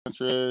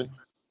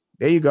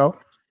There you go.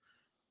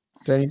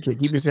 Tell you to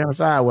keep yourself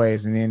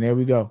sideways, and then there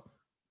we go.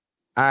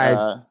 All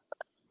right.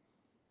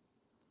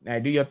 Now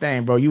do your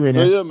thing, bro. You in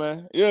there? Yeah,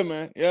 man. Yeah,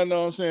 man. Yeah, I know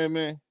what I'm saying,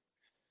 man.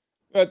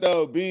 Got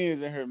those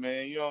beans in here,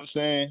 man. You know what I'm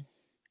saying?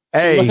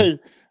 Hey,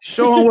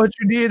 show them what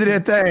you did to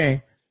that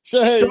thing.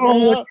 Show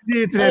them what you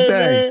did to that thing.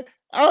 Man,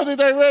 I don't think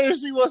they ready to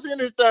see what's in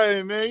this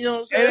thing, man. You know what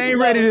I'm saying? They ain't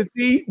ready to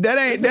see. That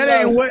ain't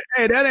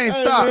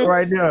stock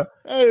right there.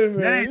 Hey, man.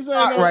 That ain't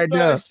stock right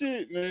there.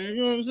 Shit, man.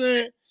 You know what I'm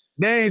saying?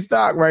 That ain't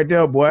stock right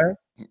there, boy.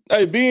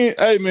 Hey, man.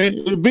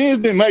 Beans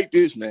didn't make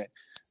this, man.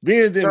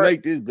 Beans didn't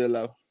make this,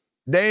 Billo.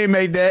 They ain't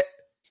make that.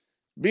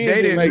 Beans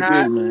didn't make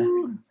this,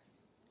 man.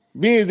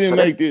 Beans didn't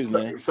make this,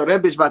 man. So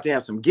that bitch about to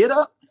have some get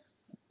up?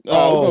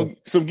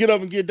 Some get up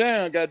and get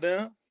down,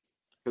 goddamn.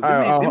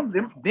 Because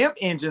them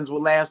engines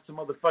will last to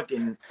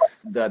motherfucking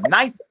the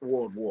 9th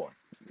World War.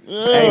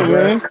 Hey,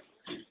 man.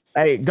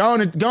 Hey, go on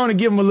and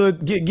give him a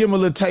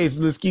little taste, a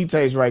little ski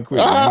taste right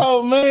quick.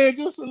 Oh, man,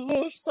 just a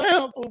little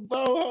sample,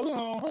 bro.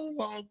 Hold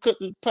on. Cut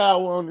the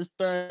power on this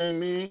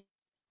thing, man.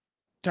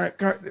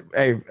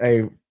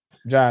 Hey,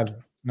 Josh,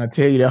 I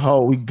tell you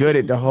we good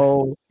at the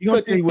whole. You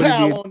gonna tell you what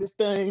power it is on this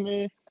thing,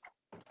 man.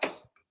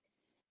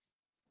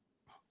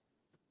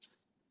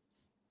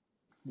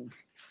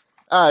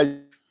 All right,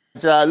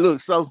 so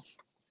look, so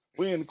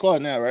we in the car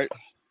now, right?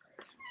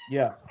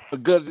 Yeah. The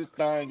good this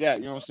thing got,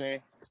 you know what I'm saying?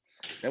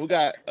 And we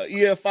got an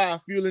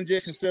EF5 fuel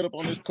injection set up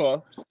on this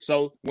car.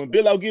 So when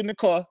Billo get in the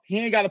car, he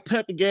ain't got to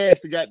pump the gas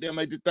to goddamn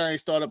make this thing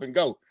start up and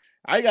go.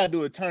 All you got to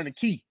do is turn the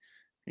key.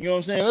 You know what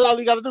I'm saying? That's all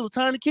you got to do,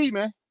 turn the key,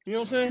 man. You know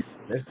what I'm saying?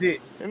 That's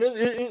it. And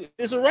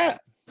it's a wrap.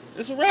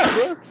 It's a wrap,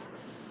 bro.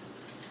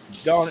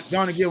 Go on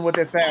and give him what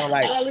that sound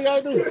like. That's all you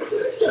got to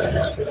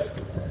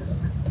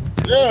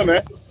do. Yeah,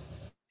 man.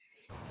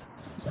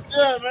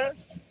 Yeah, man.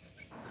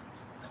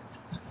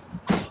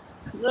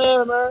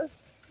 Yeah, man.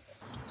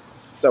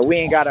 So we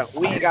ain't gotta have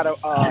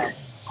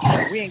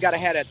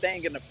that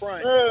thing in the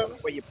front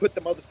where you put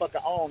the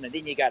motherfucker on and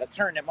then you gotta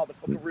turn that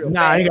motherfucker real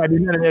fast. You gotta do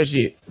none of that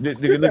shit. Look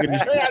at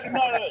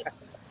this.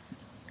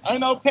 Ain't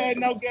no pad,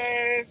 no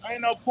gas.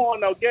 Ain't no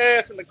pouring no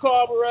gas in the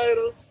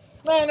carburetor.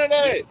 None of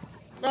that.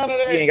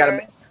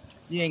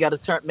 You ain't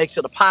gotta make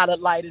sure the pilot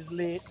light is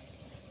lit.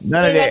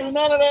 None of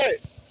that.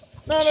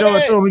 Show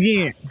it to him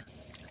again.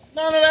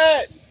 None of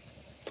that.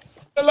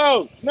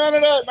 Hello. None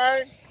of that,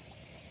 man.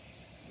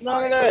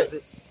 None of that.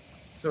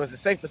 So is it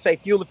safe to say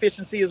fuel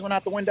efficiency has went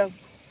out the window?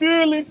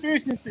 Fuel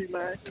efficiency,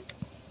 man.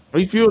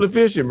 We fuel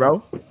efficient,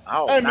 bro.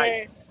 Oh, hey,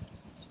 nice.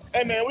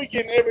 Man, we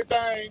getting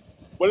everything.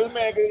 But this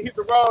man can hit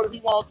the road if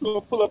he wants to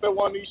and pull up at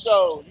one of these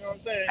shows. You know what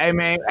I'm saying? Hey,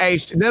 man. Hey,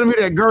 let him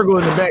hear that gurgle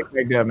in the back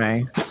there,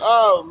 man.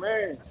 Oh,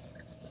 man.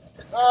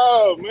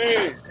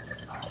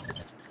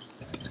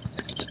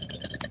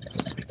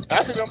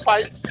 I see them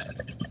pipes.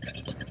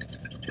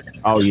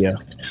 Oh, yeah.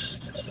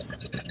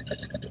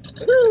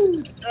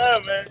 Yeah,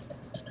 man.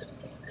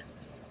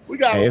 We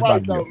got them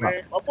right, though,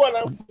 man. My boy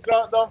don't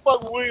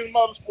fuck with Williams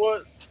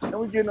Motorsports, and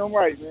we getting them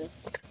right, man.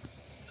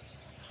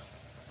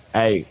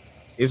 Hey,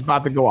 it's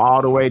about to go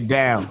all the way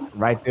down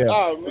right there.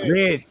 Oh, man.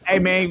 Reg, hey,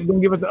 man, you're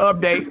going to give us the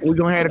update. We're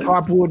going to have the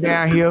carpool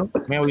down here.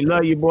 Man, we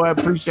love you, boy.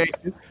 Appreciate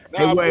you.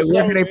 Hey, where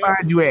can they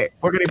find you at?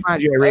 Where can they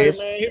find you at, Reg? Hey,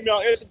 man, hit me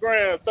on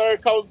Instagram,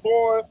 Third Coast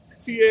Born,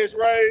 TS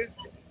Ray.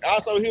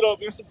 Also hit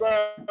up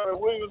Instagram at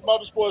Williams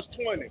Motorsports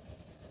 20.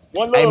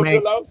 One love,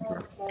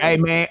 hey,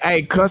 man.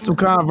 Hey, custom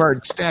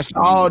convert. Stash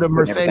all the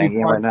Mercedes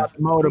parts out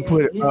the motor.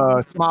 Put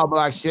small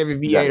block Chevy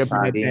V8 up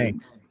in that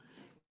thing.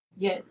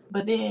 Yes,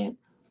 but then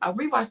I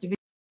rewatched the video.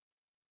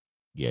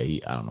 Yeah,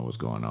 I don't know what's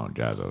going on.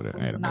 Jazz over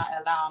there. Not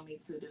allowing me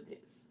to do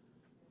this.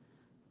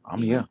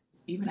 Yeah.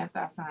 Even after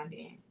I signed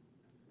in.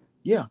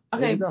 Yeah.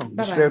 Okay. There you go.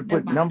 You should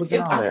put numbers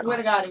in all that. I swear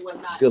to God, it was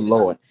not. Good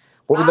Lord.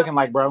 What we looking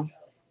like, bro?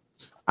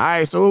 All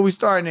right, so where we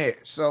starting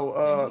at?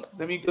 So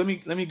let me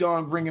go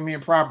and bring him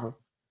in proper.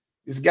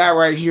 This guy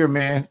right here,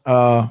 man.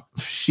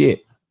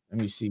 Shit. Let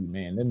me see,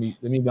 man. Let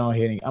me go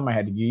ahead and I might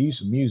have to give you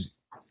some music.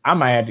 I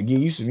might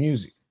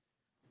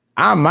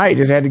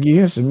just have to give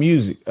him some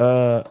music.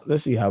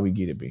 Let's see how we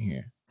get up in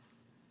here.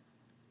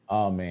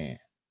 Oh man.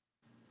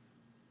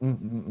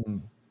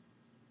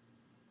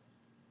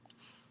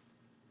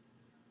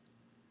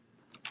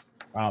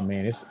 Oh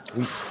man,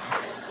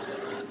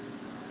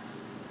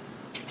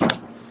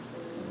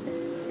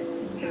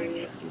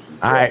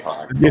 all right,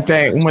 good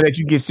thing. I'm gonna let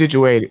you get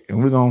situated,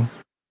 and we're gonna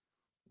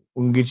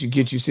get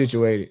you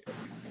situated.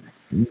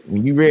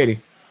 When you ready,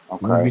 okay. I'm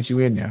gonna get you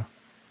in there.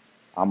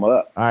 I'm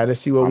up. All right, let's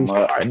see what we're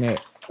starting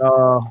at.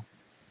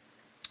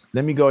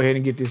 Let me go ahead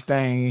and get this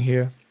thing in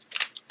here.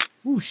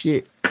 Oh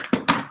shit!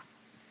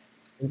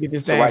 Let me get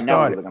this thing right started.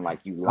 Now we're looking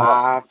like you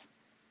live.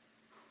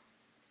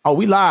 Oh,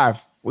 we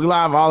live. We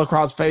live all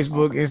across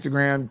Facebook,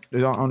 Instagram,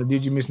 on the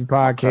Did You Miss Me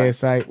podcast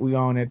site. We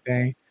on that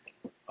thing.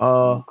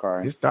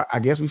 I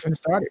guess we finna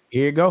start it.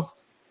 Here you go.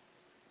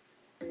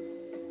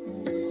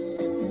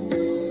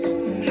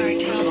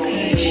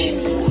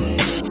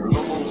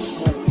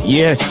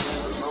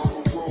 Yes,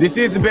 this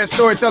is the best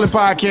storytelling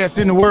podcast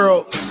in the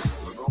world.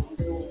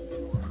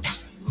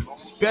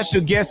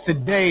 special guest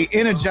today,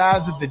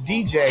 Energizer the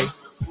DJ.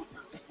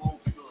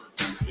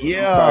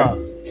 Yeah.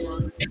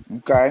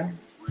 Okay.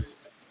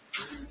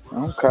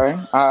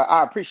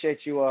 I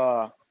appreciate you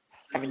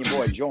having your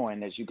boy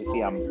join. As you can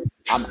see,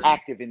 I'm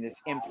active in this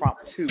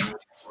impromptu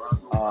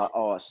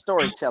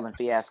storytelling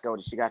fiasco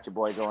that you got your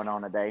boy going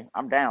on today.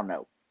 I'm down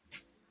though.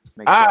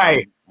 Make All sure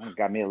right.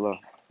 got me a little.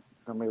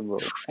 Okay. Got me a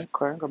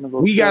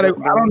little. We gotta.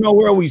 I don't know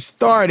where we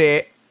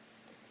started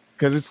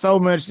because it's so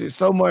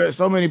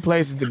many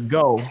places to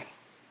go.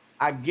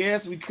 I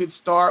guess we could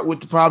start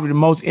with probably the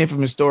most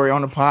infamous story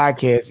on the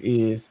podcast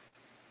is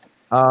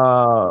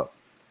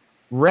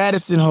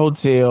Radisson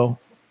Hotel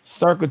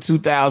circa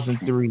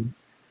 2003,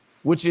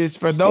 which is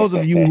for those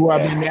of you who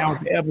have been down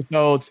with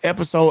the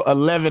episode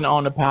 11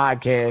 on the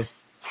podcast.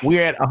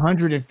 We're at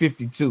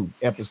 152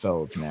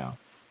 episodes now,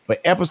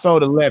 but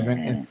episode 11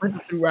 and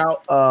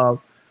throughout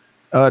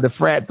the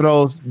frat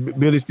throws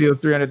Billy steals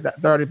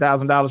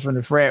 $330,000 from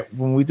the frat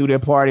when we threw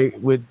that party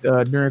with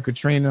during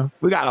Katrina.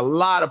 We got a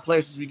lot of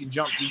places we can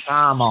jump through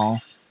time on,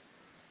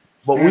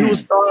 but we will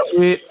start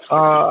with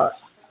the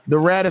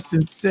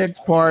Radisson Sex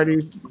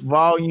Party,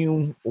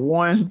 Volume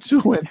 1,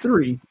 2, and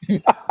 3.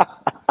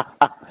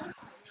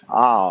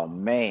 Oh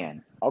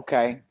man.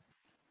 Okay.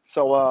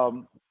 So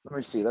let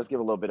me see. Let's give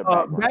a little bit of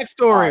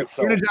backstory. Right,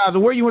 so,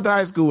 Energizer, where you went to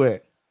high school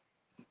at?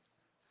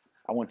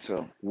 I went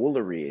to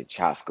Woolridge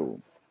High School.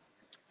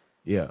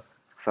 Yeah.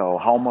 So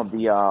home of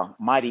the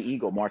Mighty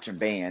Eagle Marching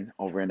Band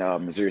over in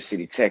Missouri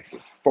City,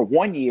 Texas. For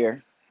 1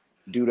 year,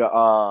 due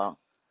to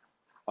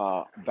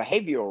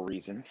behavioral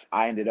reasons,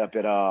 I ended up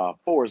at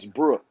Forest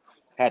Brook.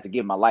 Had to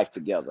get my life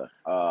together.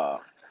 That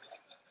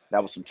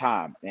was some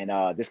time.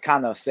 And this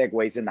kind of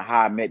segues into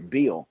how I met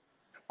Bill.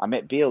 I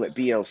met Bill at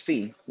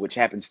BLC, which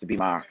happens to be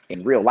my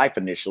in real life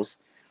initials.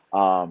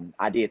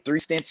 I did 3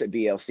 stints at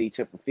BLC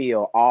to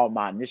fulfill all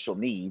my initial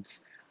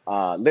needs.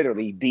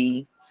 Literally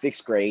B,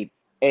 6th grade,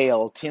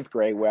 L, 10th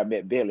grade, where I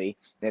met Billy,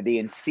 and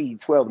then C,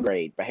 12th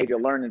grade.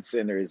 Behavioral Learning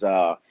Center is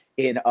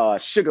in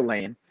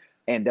Sugarland,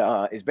 and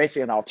it's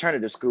basically an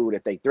alternative school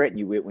that they threaten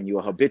you with when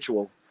you're a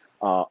habitual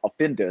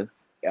offender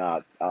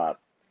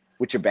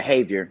with your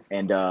behavior.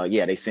 And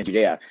yeah, they sent you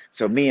there.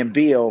 So me and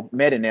Bill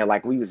met in there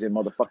like we was in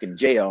motherfucking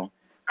jail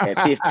at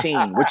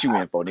 15. What you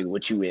in for, nigga?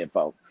 What you in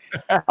for?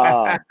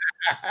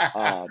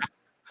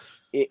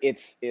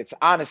 It's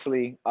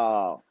honestly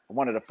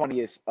one of the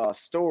funniest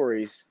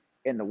stories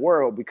in the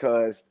world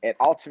because it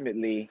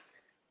ultimately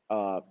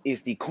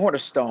is the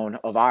cornerstone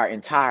of our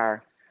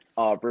entire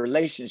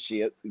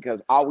relationship,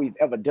 because all we've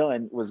ever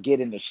done was get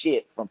into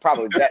shit from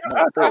probably that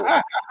moment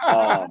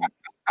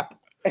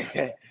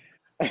forward.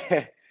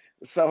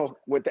 So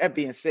with that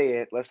being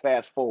said, let's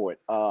fast forward.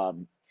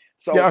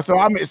 So for those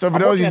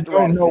of you who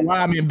don't know why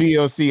I'm in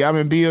BLC, I'm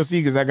in BLC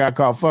because I got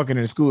caught fucking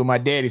in school. My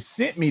daddy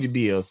sent me to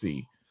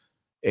BLC,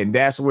 and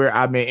that's where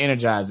I met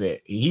Energize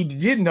at. He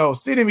didn't know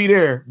sending me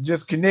there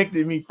just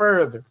connected me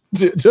further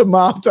to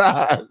mom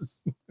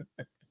ties.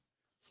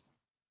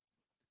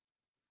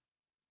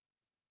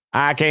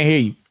 I can't hear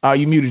you. Oh,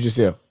 you muted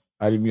yourself.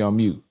 I didn't be on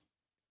mute.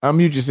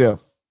 Unmute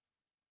yourself.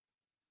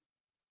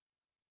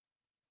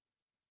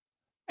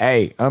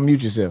 Hey,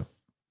 unmute yourself.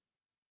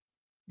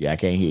 Yeah, I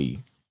can't hear you.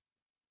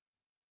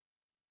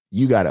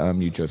 You got to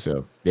unmute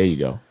yourself. There you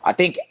go. I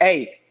think,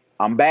 hey,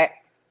 I'm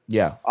back.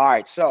 Yeah. All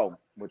right. So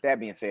with that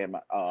being said,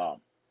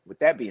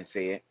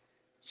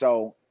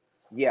 so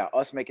yeah,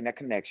 us making that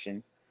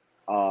connection,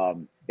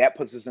 that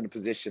puts us in a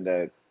position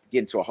to get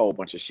into a whole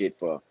bunch of shit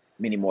for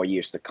many more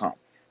years to come.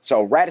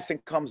 So Radisson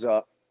comes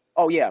up.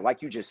 Oh yeah,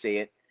 like you just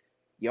said,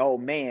 your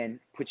old man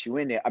put you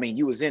in there. I mean,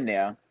 you was in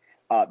there.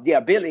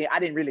 Yeah, Billy, I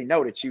didn't really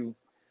know that you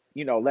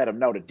let him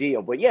know the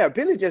deal. But yeah,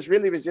 Billy just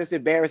really was just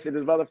embarrassing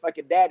his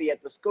motherfucking daddy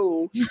at the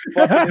school,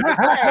 fucking in the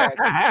class.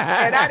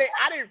 And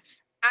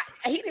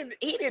he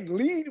didn't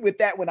lead with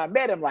that when I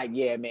met him. Like,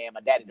 yeah, man, my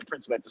daddy the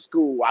principal at the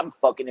school. I'm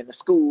fucking in the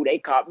school. They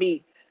caught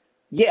me.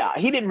 Yeah,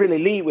 he didn't really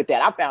lead with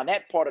that. I found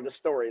that part of the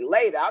story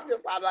later. I'm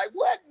like,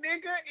 what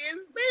nigga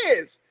is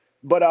this?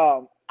 But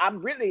I'm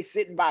really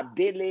sitting by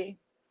Billy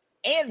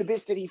and the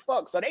bitch that he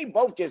fucked. So they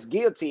both just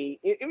guilty.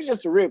 It was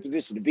just a real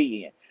position to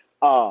be in.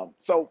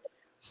 So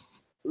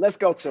let's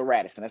go to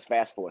Radisson. Let's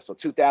fast forward. So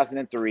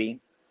 2003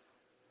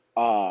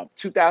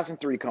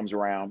 comes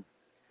around.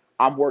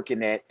 I'm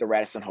working at the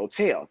Radisson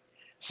Hotel.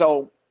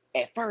 So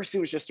at first it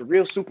was just a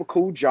real super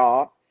cool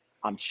job.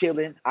 I'm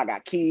chilling. I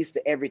got keys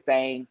to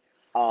everything.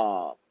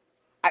 I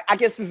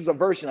guess this is a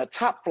version of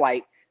Top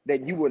Flight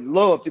that you would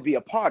love to be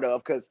a part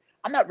of, because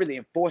I'm not really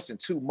enforcing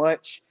too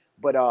much,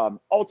 but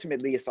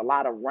ultimately it's a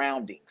lot of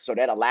rounding. So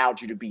that allowed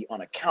you to be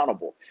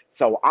unaccountable.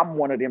 So I'm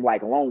one of them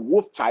like lone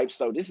wolf types.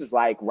 So this is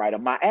like right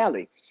up my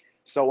alley.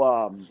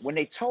 So when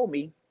they told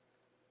me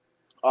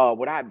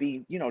what I'd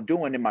be,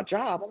 doing in my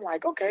job, I'm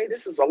like, okay,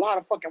 this is a lot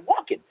of fucking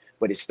walking,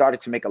 but it started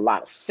to make a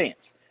lot of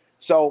sense.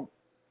 So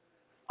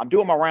I'm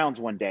doing my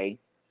rounds one day,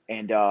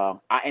 and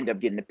I end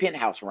up getting the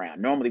penthouse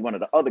round. Normally one of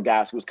the other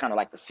guys who was kind of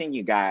like the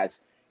senior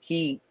guys,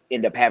 he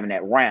ended up having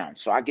that round.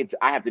 So I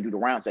have to do the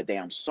rounds that day.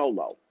 I'm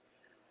solo.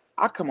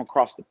 I come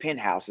across the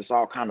penthouse. It's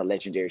all kind of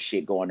legendary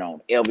shit going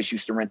on. Elvis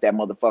used to rent that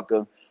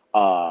motherfucker.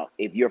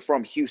 If you're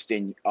from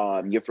Houston,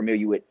 you're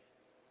familiar with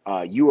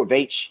U of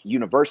H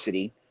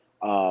University.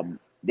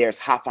 There's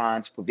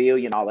Haffon's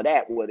Pavilion, all of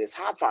that. Well, this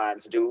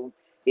Haffon's dude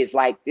is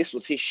like, this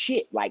was his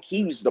shit. Like,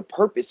 he was the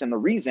purpose and the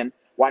reason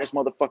why this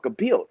motherfucker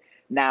built.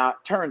 Now,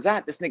 turns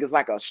out this nigga's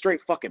like a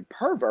straight fucking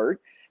pervert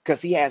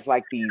because he has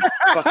like these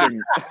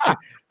fucking,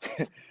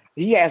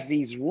 he has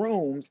these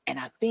rooms, and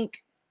I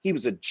think he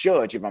was a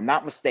judge, if I'm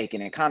not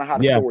mistaken. And kind of how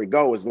the story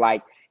goes,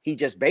 like, he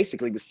just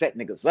basically was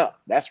setting niggas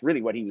up. That's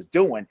really what he was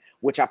doing,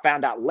 which I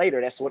found out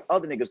later. That's what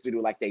other niggas do.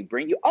 Like, they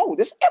bring you, oh,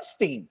 this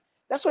Epstein.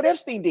 That's what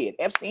Epstein did.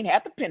 Epstein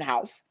had the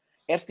penthouse.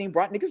 Epstein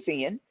brought niggas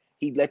in.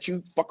 He let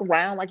you fuck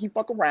around like you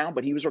fuck around,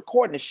 but he was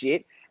recording the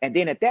shit. And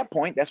then at that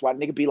point, that's why the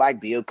nigga be like,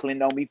 Bill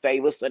Clinton on me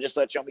favors, such and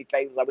such on me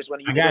favors. I wish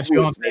one of you niggas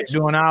would snitch.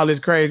 Doing all this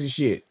crazy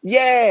shit.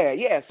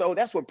 Yeah. So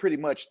that's what pretty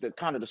much the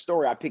kind of the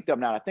story I picked up.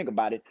 Now that I think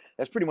about it,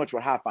 that's pretty much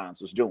what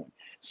Haffon's was doing.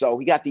 So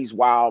he got these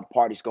wild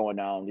parties going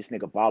on. This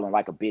nigga balling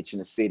like a bitch in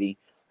the city.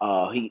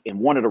 He in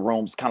one of the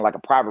rooms, kind of like a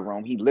private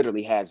room, he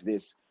literally has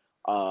this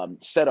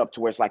set up to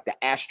where it's like the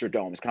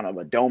Astrodome. It's kind of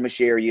a domish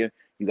area.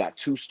 You got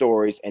 2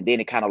 stories, and then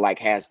it kind of like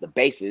has the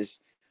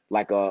bases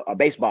like a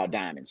baseball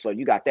diamond. So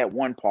you got that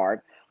one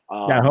part.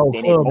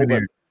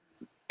 Then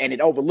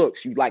it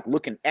overlooks, you like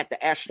looking at the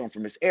Astrodome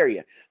from this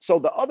area. So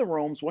the other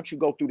rooms, once you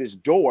go through this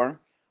door,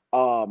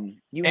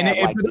 you and have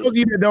like for those of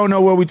you that don't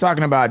know what we're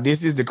talking about,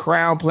 this is the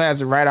Crown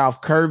Plaza right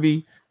off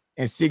Kirby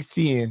and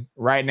 610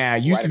 right now.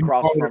 Used right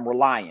across from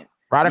Reliant.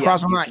 Right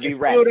across from Reliant. It's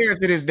still there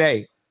to this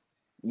day.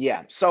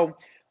 Yeah. So,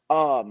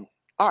 all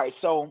right.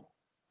 So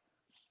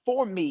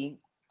for me,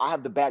 I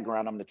have the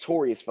background. I'm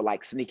notorious for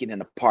like sneaking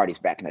into parties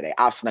back in the day.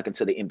 I've snuck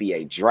into the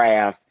NBA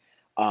draft.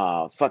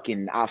 I've snuck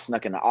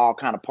into all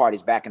kind of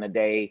parties back in the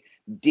day.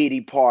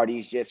 Diddy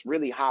parties, just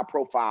really high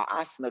profile.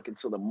 I snuck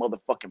into the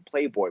motherfucking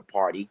Playboy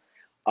party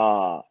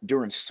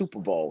during Super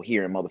Bowl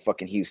here in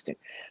motherfucking Houston.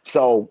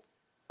 So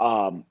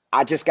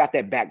I just got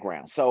that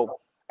background. So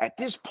at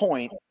this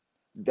point,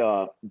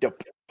 the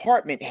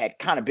department had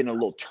kind of been a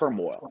little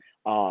turmoil.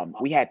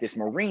 We had this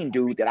Marine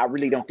dude that I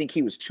really don't think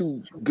he was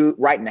too good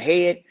right in the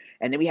head.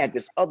 And then we had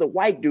this other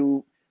white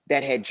dude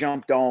that had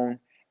jumped on,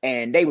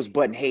 and they was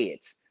butting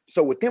heads.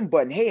 So with them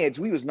butting heads,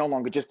 we was no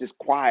longer just this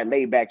quiet,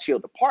 laid back, chill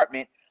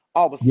department.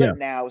 All of a sudden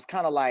now it's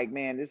kind of like,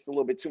 man, this is a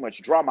little bit too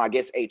much drama. I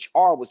guess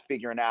HR was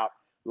figuring out,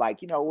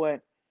 like, you know what?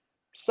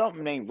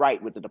 Something ain't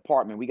right with the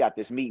department. We got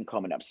this meeting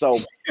coming up. So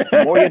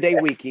Memorial Day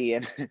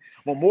weekend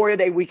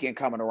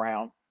coming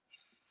around.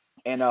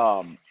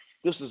 And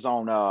this is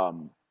on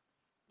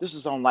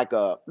like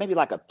maybe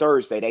like a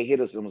Thursday. They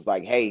hit us and was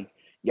like, hey,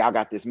 y'all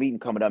got this meeting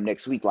coming up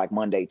next week, like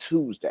Monday,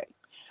 Tuesday.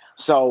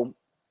 So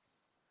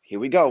here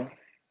we go.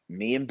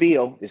 Me and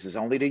Bill, this is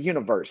only the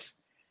universe.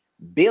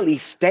 Billy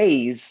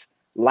stays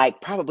like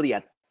probably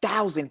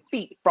 1,000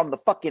 feet from the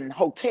fucking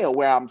hotel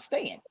where I'm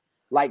staying.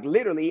 Like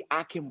literally,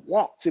 I can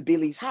walk to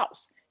Billy's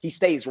house. He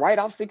stays right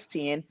off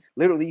 610.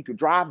 Literally, you could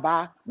drive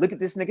by, look at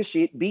this nigga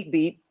shit, beep,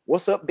 beep.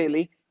 What's up,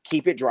 Billy?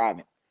 Keep it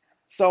driving.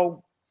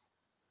 So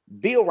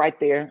Bill right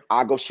there,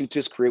 I go shoot to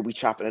his crib. We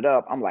chopping it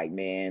up. I'm like,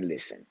 man,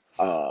 listen,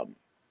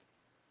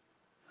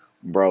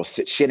 bro,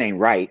 shit ain't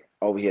right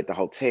over here at the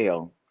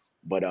hotel.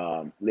 But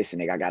listen,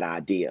 nigga, I got an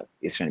idea.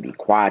 It's gonna be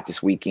quiet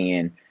this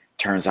weekend.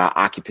 Turns out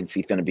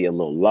occupancy finna be a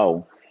little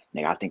low.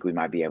 Nigga, I think we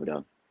might be able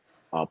to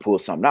pull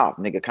something off.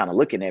 Nigga kind of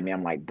looking at me.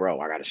 I'm like, bro,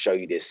 I gotta show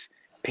you this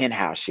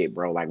penthouse shit,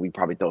 bro. Like, we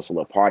probably throw some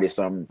little party or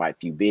something, invite a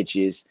few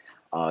bitches,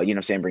 you know what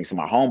I'm saying, bring some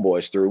of my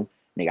homeboys through.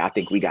 Nigga, I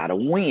think we gotta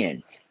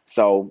win.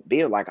 So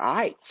Bill like, all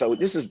right. So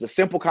this is the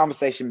simple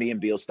conversation me and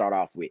Bill start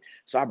off with.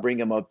 So I bring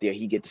him up there.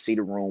 He get to see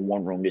the room,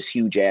 one room, this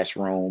huge ass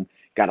room,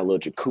 got a little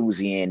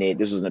jacuzzi in it.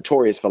 This is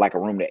notorious for like a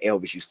room that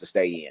Elvis used to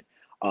stay in.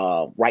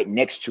 Right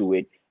next to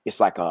it, it's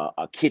like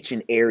a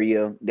kitchen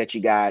area that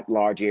you got,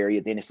 large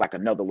area. Then it's like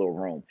another little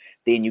room.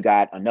 Then you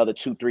got another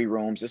 2-3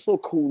 rooms, this little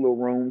cool little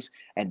rooms.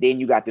 And then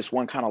you got this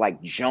one kind of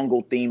like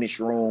jungle theme-ish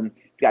room.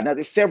 You got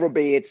another several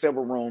beds,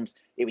 several rooms.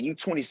 If you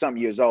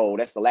 20-something years old,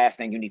 that's the last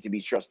thing you need to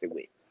be trusted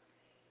with.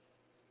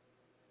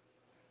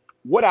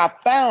 What I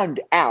found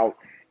out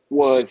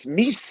was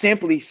me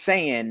simply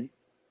saying,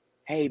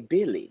 hey,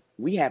 Billy,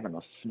 we having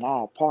a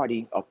small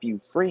party, a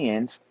few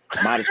friends,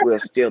 might as well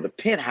steal the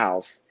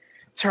penthouse,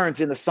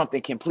 turns into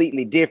something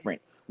completely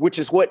different, which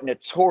is what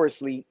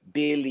notoriously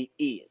Billy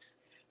is.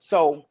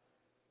 So,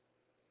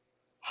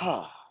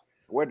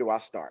 where do I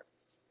start?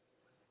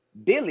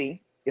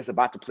 Billy is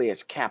about to play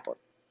as Kappa.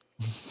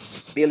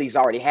 Billy's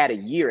already had a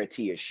year at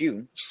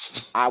TSU.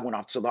 I went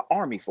off to the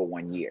Army for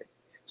 1 year.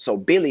 So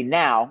Billy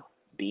now,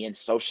 being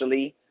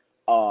socially,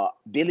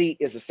 Billy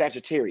is a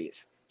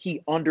Sagittarius.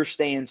 He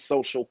understands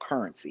social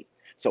currency.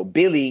 So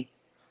Billy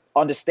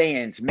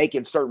understands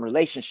making certain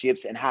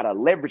relationships and how to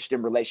leverage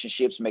them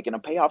relationships, making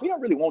them pay off. He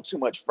don't really want too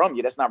much from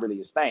you. That's not really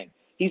his thing.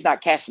 He's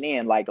not cashing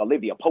in like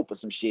Olivia Pope or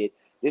some shit.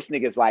 This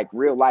nigga's like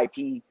real life.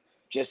 He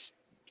just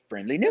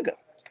friendly nigga.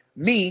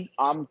 Me,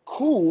 I'm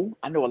cool.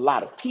 I know a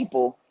lot of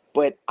people,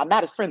 but I'm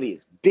not as friendly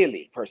as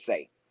Billy per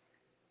se.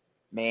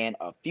 Man,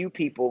 a few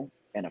people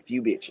and a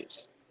few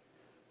bitches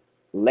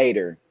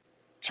later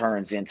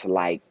turns into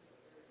like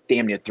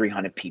damn near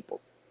 300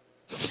 people.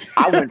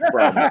 I went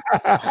from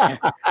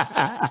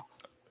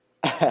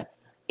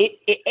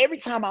every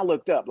time I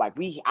looked up, like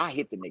I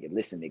hit the nigga.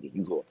 Listen, nigga,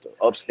 you go up to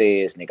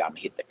upstairs, nigga. I'm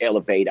gonna hit the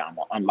elevator. I'm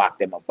gonna unlock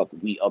that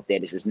motherfucker. We up there.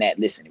 This is that.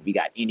 Listen, if we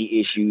got any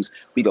issues,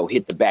 we go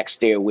hit the back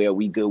stairwell.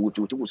 We good.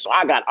 So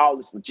I got all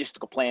this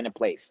logistical plan in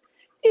place.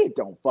 It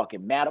don't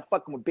fucking matter.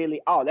 Fucking with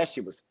Billy. Oh, that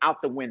shit was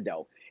out the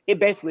window. It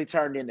basically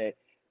turned into,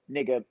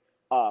 nigga,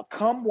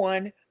 come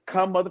one,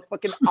 come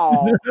motherfucking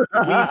all. We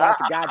about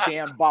to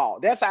goddamn ball.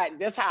 That's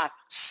how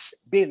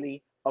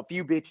Billy, a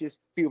few bitches,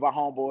 few of our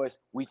homeboys,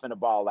 we finna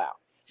ball out.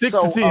 6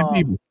 to 10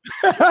 people.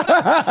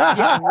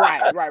 Yeah,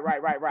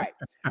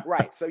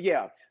 right. So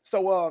yeah.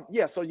 So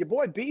so your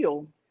boy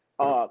Bill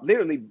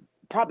literally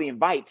probably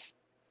invites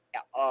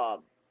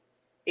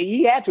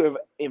he had to have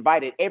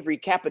invited every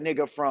Kappa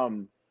nigga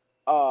from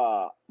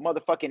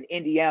motherfucking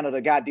Indiana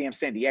to goddamn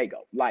San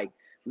Diego. Like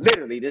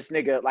literally this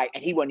nigga, like,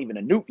 and he wasn't even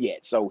a noob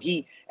yet. So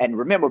and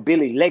remember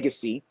Billy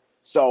legacy.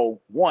 So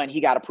one, he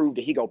got approved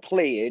that he go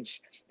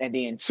pledge, and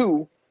then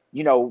two,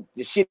 you know,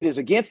 the shit is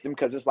against him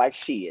because it's like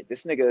shit.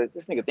 This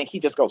nigga think he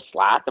just go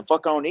slide the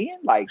fuck on in.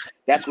 Like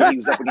that's what he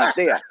was up against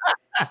there.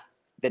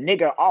 The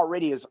nigga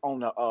already is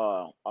on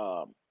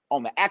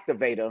the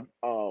activator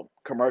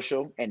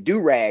commercial and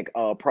do-rag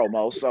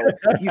promo. So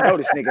you know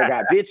this nigga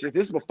got bitches.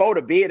 This is before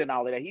the bid and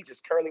all of that. He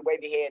just curly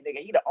wavy head nigga.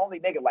 He the only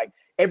nigga, like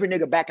every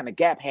nigga back in the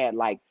Gap had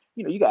like,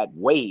 you know, you got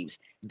waves.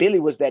 Billy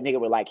was that nigga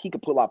with like he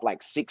could pull off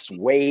like 6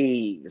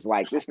 waves.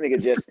 Like this nigga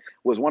just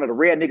was one of the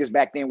rare niggas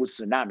back then with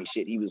tsunami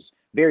shit. He was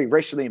very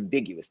racially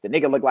ambiguous. The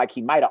nigga looked like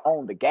he might have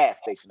owned the gas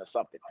station or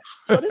something.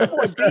 So this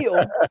boy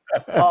Bill,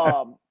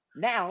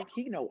 now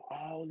he know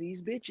all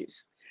these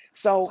bitches.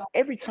 So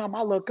every time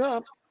I look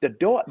up, the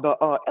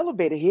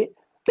elevator hit,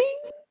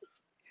 bing.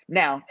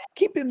 Now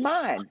keep in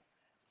mind,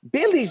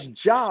 Billy's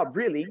job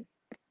really,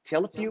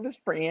 tell a few of his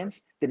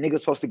friends, the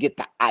nigga's supposed to get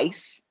the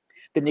ice.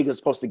 The nigga's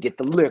supposed to get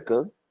the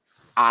liquor.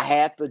 I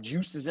had the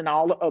juices and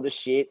all the other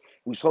shit.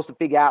 We supposed to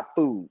figure out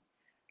food.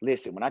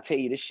 Listen, when I tell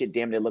you this shit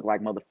damn near look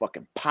like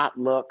motherfucking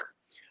potluck.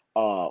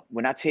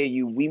 When I tell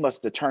you we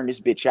must have turned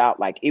this bitch out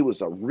like it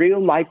was a real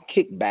life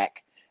kickback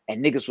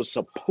and niggas was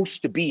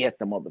supposed to be at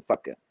the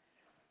motherfucker.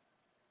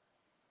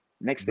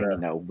 Next thing you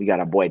know, we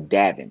got our boy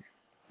Davin.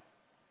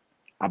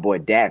 Our boy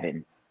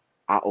Davin,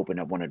 I open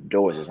up one of the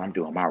doors as I'm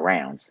doing my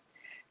rounds.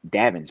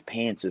 Davin's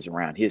pants is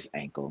around his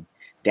ankle.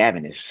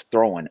 Davin is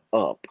throwing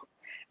up.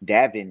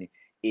 Davin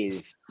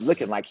is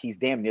looking like he's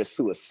damn near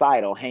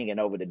suicidal, hanging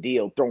over the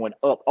deal, throwing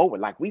up over.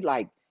 Like we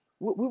like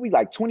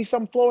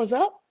 20-something floors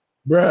up?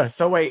 Bruh,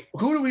 so wait,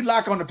 who do we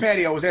lock on the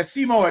patio? Was that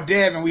Simo or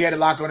Davin? We had to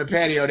lock on the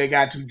patio. They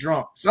got too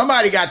drunk.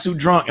 Somebody got too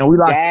drunk and we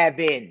locked.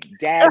 Davin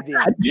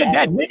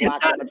was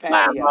locked on the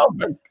patio.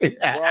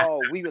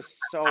 Bro, we was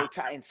so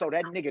tight. And so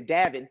that nigga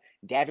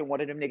Davin,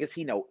 one of them niggas,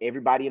 he know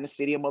everybody in the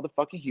city of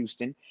motherfucking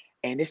Houston.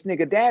 And this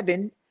nigga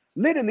Davin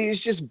literally is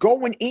just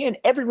going in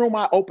every room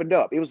I opened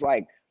up. It was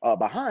like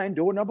behind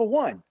door number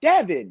 1,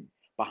 Davin.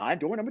 Behind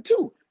door number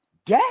 2,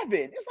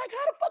 Davin. It's like,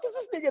 how the fuck is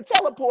this nigga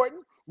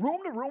teleporting room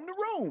to room to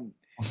room?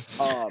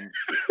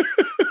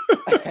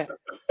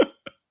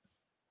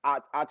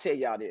 I'll tell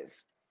y'all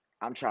this.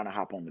 I'm trying to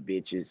hop on the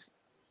bitches.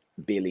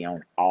 Billy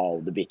on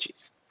all the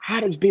bitches. How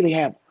does Billy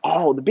have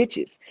all the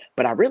bitches?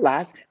 But I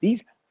realized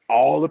these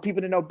all the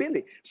people that know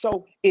Billy.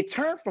 So it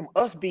turned from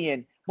us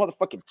being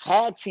motherfucking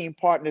tag team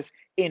partners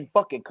in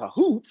fucking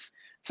cahoots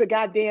to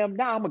goddamn,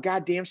 now I'm a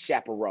goddamn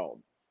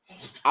chaperone.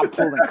 I'm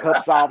pulling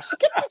cups off.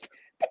 Get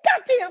the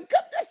goddamn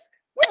cup.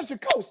 Where's your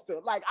coaster?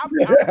 Like I'm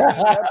cleaning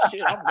up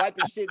shit. I'm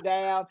wiping shit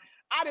down.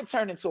 I done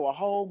turned into a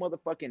whole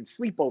motherfucking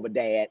sleepover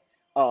dad,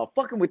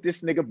 fucking with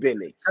this nigga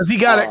Billy. Because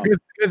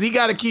he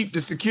gotta keep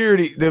the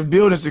security, the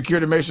building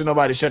secure to make sure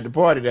nobody shut the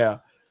party down.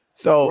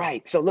 So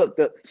right. So look,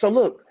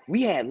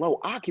 we had low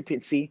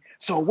occupancy,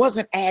 so it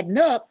wasn't adding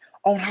up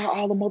on how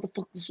all the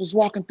motherfuckers was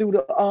walking through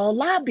the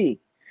lobby.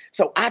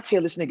 So I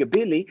tell this nigga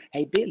Billy,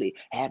 hey Billy,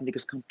 have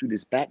niggas come through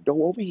this back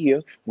door over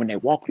here. When they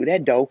walk through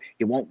that door,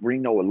 it won't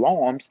ring no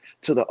alarms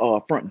to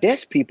the front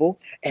desk people.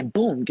 And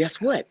boom,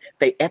 guess what?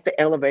 They at the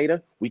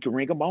elevator. We can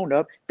ring them on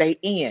up. They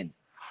in.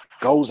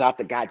 Goes out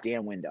the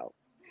goddamn window.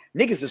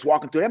 Niggas is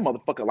walking through that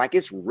motherfucker like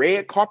it's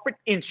red carpet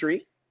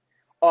entry.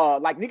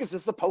 Like niggas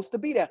is supposed to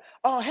be there.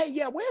 Hey,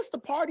 yeah, where's the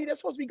party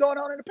that's supposed to be going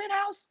on in the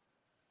penthouse?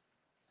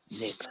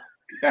 Nigga.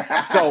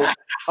 So,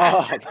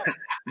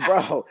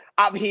 bro,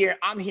 I'm hearing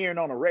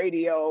on the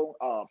radio,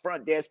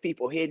 front desk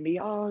people hitting me.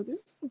 Oh, this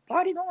is a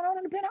party going on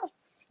in the penthouse?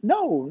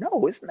 No,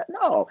 it's not.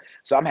 No.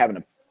 So I'm having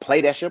to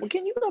play that shit. But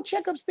can you go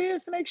check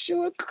upstairs to make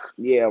sure?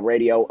 Yeah,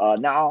 radio.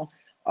 No,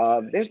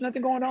 there's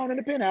nothing going on in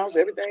the penthouse.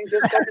 Everything's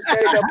just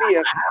steady up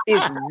here.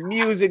 It's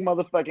music,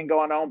 motherfucking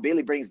going on.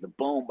 Billy brings the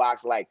boom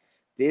box like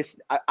this.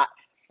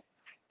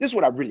 This is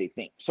what I really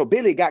think. So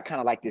Billy got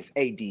kind of like this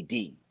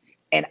ADD,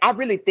 and I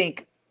really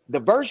think the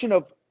version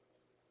of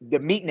the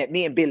meeting that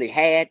me and Billy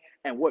had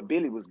and what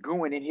Billy was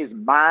going in his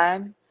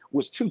mind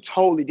was two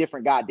totally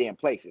different goddamn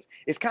places.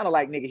 It's kind of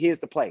like, nigga, here's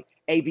the play.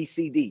 A, B,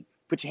 C, D.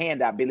 Put your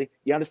hand out, Billy.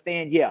 You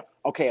understand? Yeah.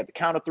 Okay, at the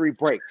count of 3,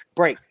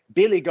 break.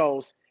 Billy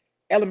goes,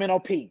 element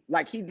OP.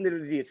 Like, he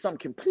literally did something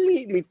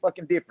completely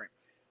fucking different.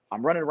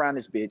 I'm running around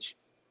this bitch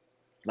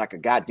like a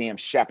goddamn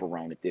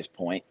chaperone at this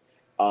point.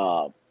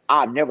 It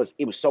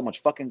was so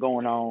much fucking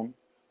going on.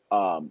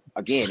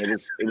 Again,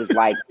 it was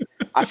like,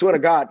 I swear to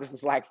God, this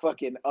is like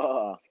fucking,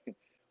 what's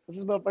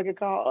this motherfucker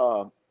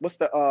called? What's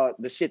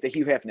the shit that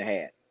Hugh Hefner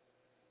had?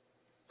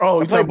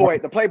 Oh,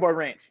 the Playboy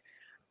Ranch.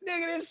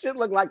 Nigga, this shit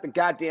look like the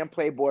goddamn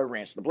Playboy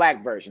Ranch, the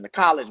black version, the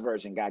college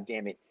version,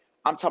 goddamn it.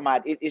 I'm talking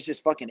about it's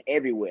just fucking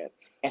everywhere.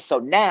 And so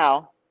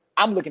now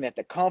I'm looking at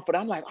the comforter.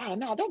 I'm like, oh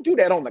no, don't do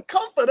that on the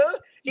comforter.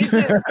 It's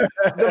just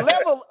the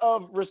level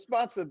of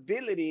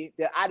responsibility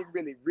that I didn't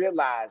really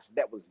realize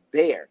that was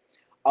there.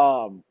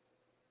 The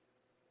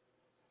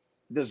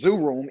zoo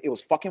room, it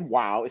was fucking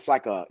wild. It's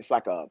like a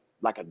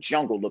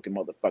jungle looking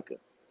motherfucker.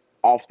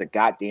 Off the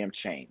goddamn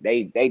chain.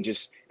 They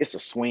just, it's a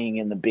swing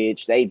in the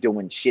bitch. They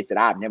doing shit that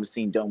I've never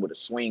seen done with a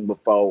swing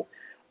before.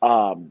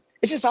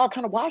 It's just all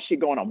kind of wild shit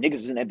going on. Niggas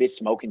is in that bitch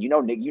smoking.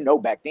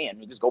 Nigga, back then,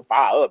 niggas go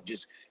fire up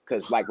just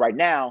because, like, right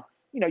now,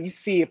 you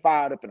see it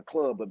fired up in a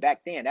club, but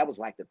back then that was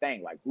like the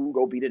thing. Like, who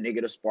go be the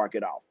nigga to spark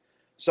it off?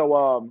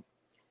 So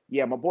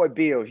yeah, my boy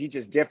Bill, he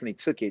just definitely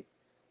took it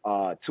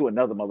to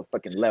another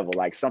motherfucking level,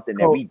 like something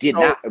that we did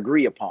not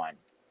agree upon.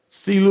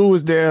 C. Lou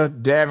was there,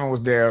 Davin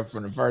was there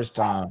from the first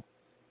time.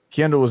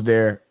 Kendall was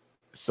there.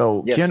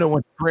 So yes, Kendall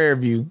went to Prairie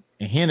View,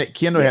 and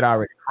Kendall had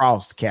already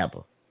crossed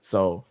Kappa.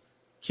 So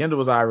Kendall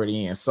was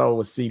already in. So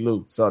was C.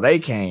 Lou. So they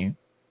came.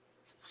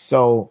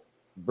 So,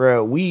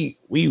 bro, we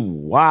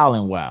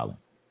wilding.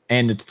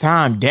 And at the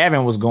time,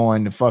 Davin was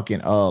going to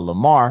fucking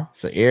Lamar.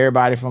 So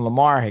everybody from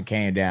Lamar had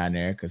came down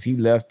there because he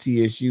left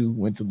TSU,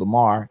 went to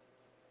Lamar.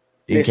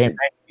 Then came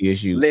back to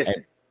TSU.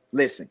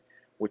 Listen.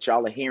 What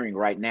y'all are hearing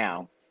right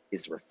now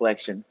is a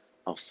reflection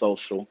of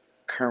social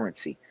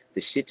currency. The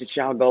shit that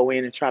y'all go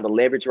in and try to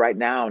leverage right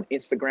now on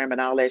Instagram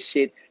and all that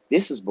shit.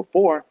 This is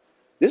before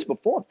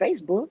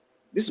Facebook.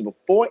 This is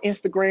before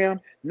Instagram.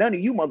 None of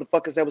you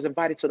motherfuckers that was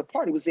invited to the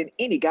party was in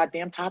any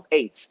goddamn top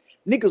 8s.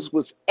 Niggas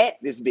was at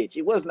this bitch.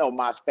 It was no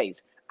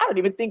MySpace. I don't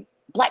even think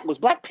Black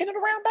Planet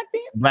around back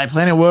then. Black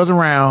Planet was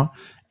around,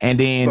 and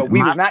then but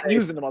we was not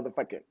using the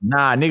motherfucker.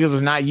 Nah, niggas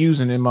was not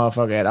using the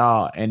motherfucker at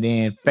all. And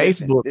then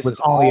Facebook was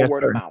only at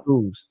certain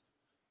schools.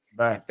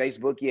 Right.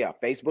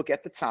 Facebook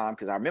at the time,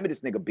 because I remember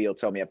this nigga Bill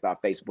told me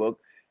about Facebook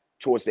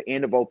towards the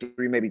end of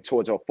 03, maybe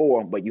towards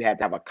 04, but you had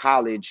to have a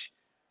college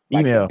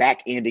email. The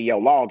back end of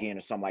your login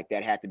or something like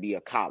that had to be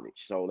a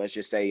college. So let's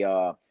just say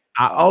I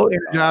owe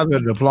Energizer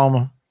a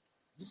diploma.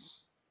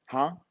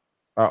 Huh?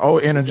 I owe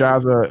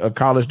Energizer a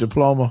college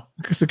diploma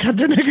because I got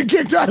that nigga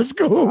kicked out of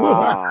school.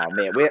 Oh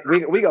man,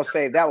 we gonna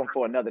save that one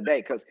for another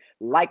day, because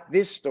like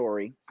this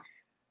story,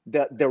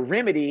 the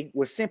remedy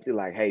was simply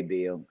like, hey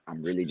Bill,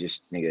 I'm really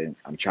just, nigga,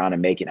 I'm trying to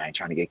make it. I ain't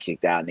trying to get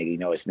kicked out,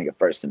 nigga. It's nigga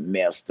first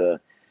semester.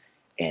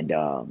 And you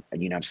know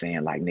what I'm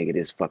saying? Like, nigga,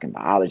 this fucking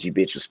biology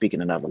bitch was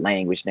speaking another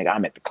language. Nigga,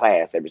 I'm at the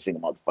class every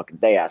single motherfucking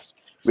day. I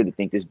really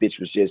think this bitch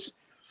was just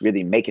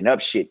really making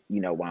up shit,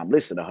 while I'm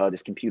listening to her.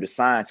 This computer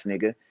science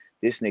nigga,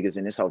 this nigga's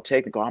in this whole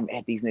technical. I'm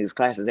at these niggas'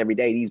 classes every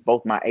day. These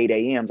both my 8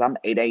 a.m.s. I'm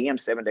 8 a.m.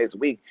 7 days a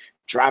week,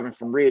 driving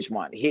from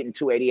Ridgemont, hitting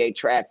 288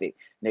 traffic.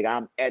 Nigga,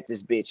 I'm at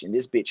this bitch, and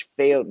this bitch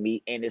failed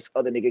me, and this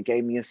other nigga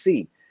gave me a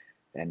C.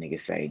 That nigga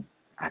say,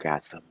 I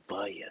got something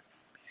for you.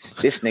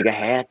 This nigga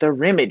had the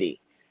remedy.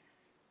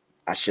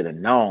 I should have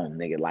known,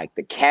 nigga, like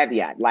the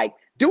caveat, like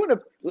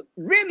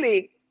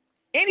really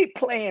any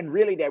plan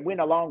really that went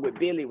along with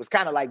Billy was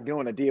kind of like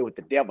doing a deal with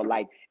the devil.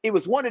 Like, it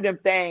was one of them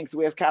things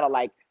where it's kind of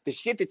like the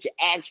shit that you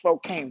asked for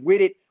came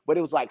with it, but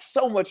it was like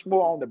so much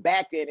more on the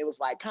back end. It was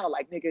like kind of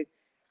like, nigga,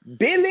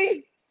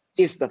 Billy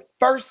is the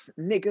first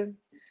nigga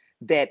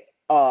that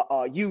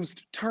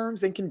used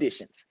terms and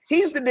conditions.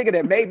 He's the nigga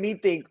that made me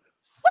think,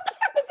 what the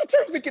fuck was the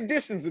terms and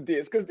conditions of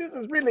this? Because this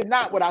is really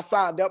not what I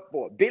signed up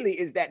for. Billy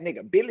is that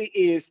nigga. Billy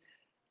is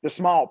the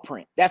small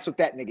print. That's what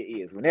that nigga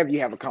is. Whenever you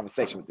have a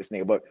conversation with this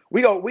nigga, but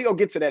we go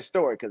get to that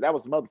story, because that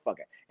was a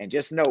motherfucker. And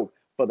just know,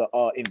 for the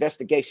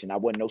investigation, I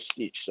wasn't no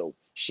snitch. So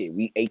shit,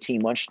 we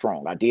 18 months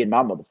strong. I did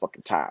my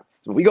motherfucking time.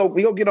 So we go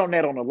get on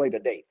that on a later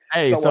date.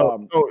 Hey,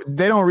 so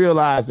they don't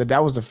realize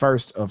that was the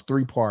first of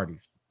 3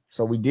 parties.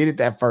 So we did it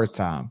that first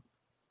time.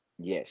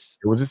 Yes,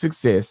 it was a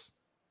success.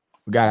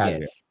 We got out of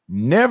there.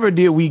 Never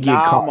did we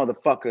get caught,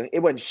 motherfucker. It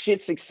wasn't shit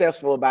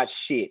successful about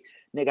shit.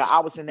 Nigga, I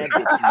was in that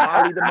bitch,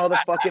 Molly the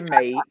motherfucking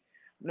maid.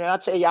 Man, I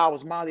tell you, I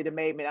was Molly the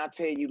maid, man. I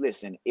tell you,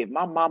 listen, if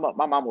my mama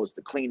was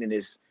the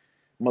cleanest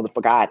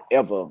motherfucker I'd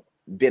ever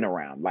been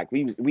around. Like,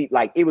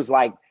 it was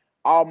like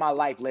all my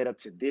life led up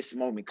to this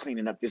moment,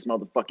 cleaning up this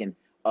motherfucking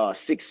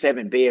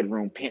 6-7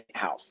 bedroom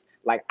penthouse.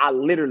 Like, I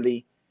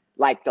literally,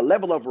 like, the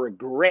level of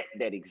regret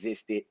that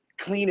existed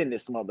cleaning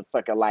this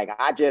motherfucker. Like,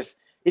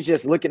 it's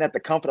just looking at the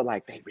comforter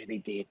like, they really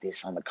did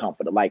this on the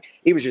comforter. Like,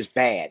 it was just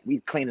bad. We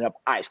cleaning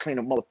up ice,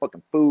 cleaning up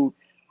motherfucking food.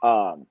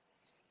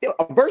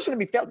 a version of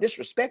me felt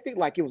disrespected,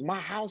 like it was my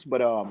house.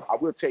 But I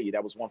will tell you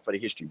that was one for the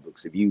history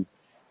books. If you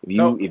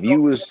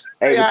was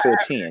able to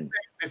attend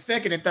the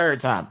second and third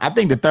time, I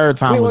think the third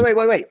time.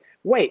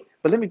 Wait.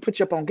 But let me put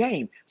you up on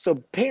game. So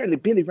apparently,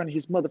 Billy running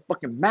his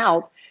motherfucking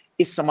mouth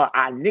is some of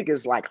our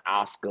niggas like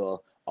Oscar,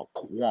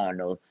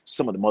 Aquana,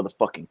 some of the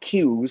motherfucking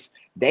Qs.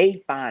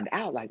 They find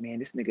out like, man,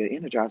 this nigga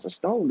Energizer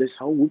stole this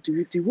whole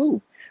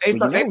whoop-de-whoop-de-whoop.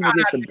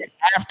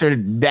 After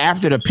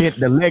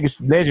the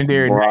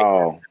legendary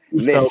bro.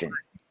 Listen,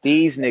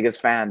 these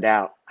niggas found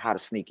out how to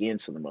sneak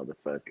into the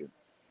motherfucker.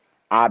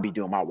 I'll be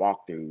doing my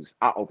walkthroughs.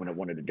 I open up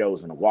one of the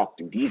doors in the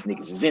walkthrough. These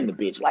niggas is in the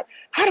bitch. Like,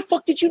 how the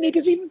fuck did you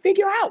niggas even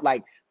figure out?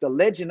 Like, the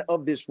legend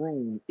of this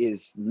room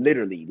is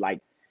literally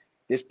like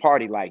this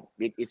party. Like,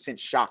 it sent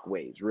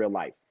shockwaves, real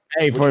life.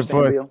 Hey, for a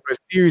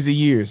series of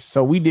years.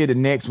 So we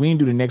didn't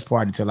do the next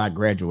party until I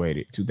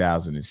graduated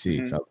 2006.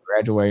 Mm-hmm. I was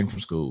graduating from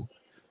school.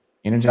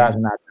 Energizer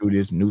and I threw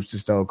this Noops to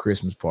Stove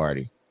Christmas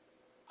party.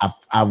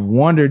 I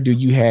wonder, do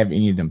you have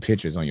any of them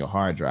pictures on your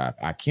hard drive?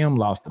 Kim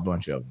lost a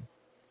bunch of them,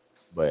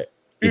 but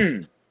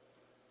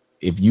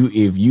if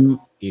you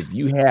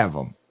have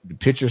them, the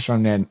pictures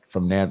from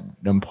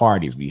them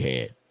parties we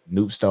had,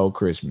 Noops Stove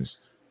Christmas.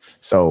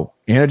 So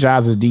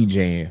Energizer's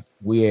DJing.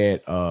 We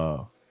had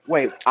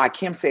wait,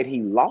 Kim said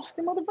he lost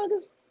them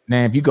motherfuckers.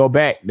 Now, if you go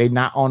back, they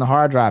not on the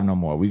hard drive no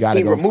more. We got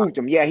to go. Removed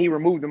them. Yeah, he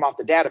removed them off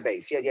the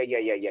database. Yeah.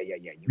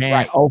 You're man,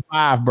 right.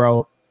 05,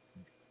 bro.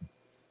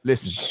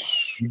 Listen,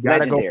 you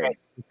gotta go back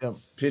to them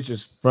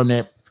pictures from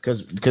that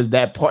because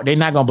that part they're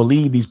not gonna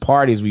believe these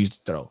parties we used to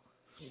throw.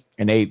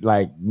 And they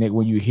like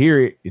when you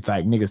hear it, it's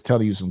like niggas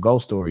telling you some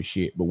ghost story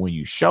shit. But when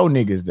you show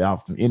niggas that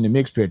often in the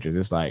mixed pictures,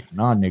 it's like,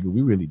 nah, nigga,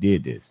 we really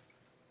did this.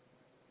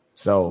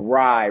 So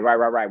right.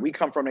 We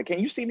come from it. Can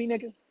you see me,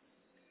 nigga?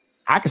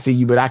 I can see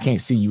you, but I can't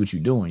see you what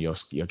you're doing.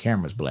 Your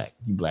camera's black.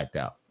 You blacked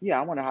out. Yeah,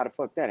 I wonder how the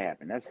fuck that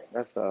happened. That's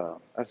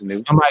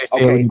new. Somebody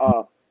said okay,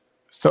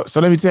 so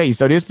let me tell you.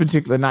 So this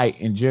particular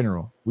night in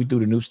general, we do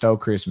the Noops Stove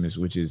Christmas,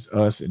 which is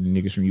us and the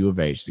niggas from U of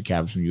H, the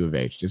captains from U of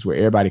H. This is where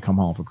everybody come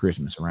home for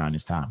Christmas around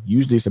this time.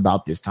 Usually it's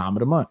about this time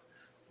of the month,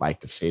 like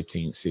the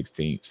 15th,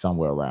 16th,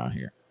 somewhere around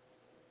here.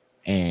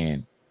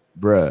 And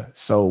bruh,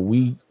 so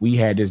we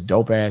had this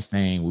dope ass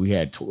thing. We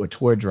had a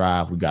tour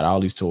drive. We got all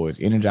these toys.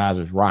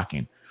 Energizer's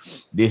rocking.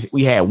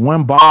 We had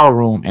one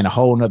ballroom and a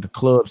whole nother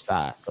club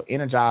side. So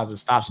Energizer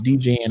stops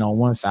DJing on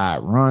one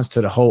side, runs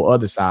to the whole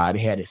other side.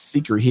 It had a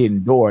secret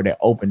hidden door that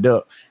opened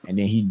up, and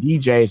then he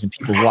DJs and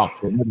people walk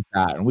to another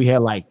side. And we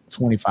had like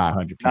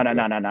 2,500 people.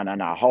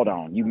 No. Hold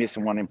on. You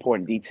missing one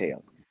important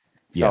detail.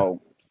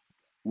 So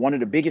one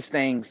of the biggest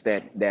things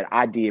that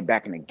I did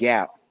back in the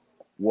Gap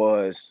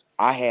was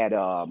I had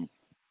the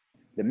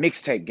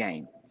mixtape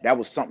game. That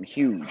was something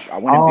huge. I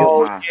went and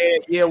built my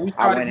we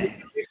started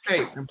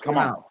mixtapes. Come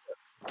on.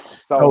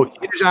 So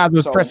Energizer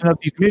was pressing up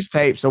these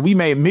mixtapes, so we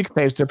made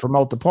mixtapes to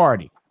promote the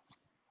party.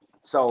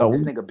 So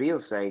this nigga Bill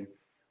say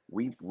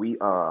we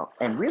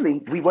and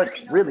really we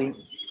wasn't really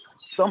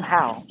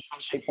somehow, some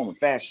shape, form, or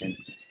fashion,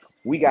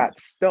 we got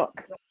stuck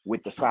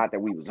with the side that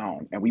we was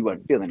on, and we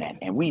wasn't feeling that,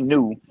 and we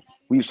knew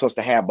we were supposed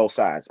to have both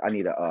sides. I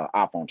need a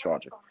iPhone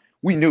charger.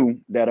 We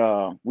knew that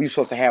we were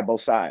supposed to have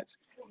both sides.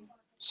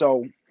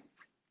 So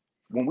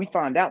when we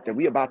found out that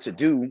we about to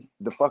do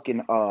the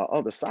fucking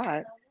other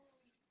side,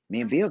 me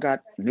and Bill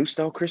got Noops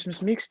Stove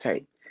Christmas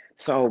mixtape.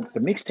 So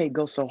the mixtape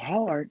goes so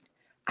hard,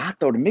 I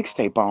throw the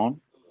mixtape on.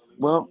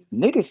 Well,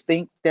 niggas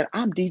think that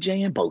I'm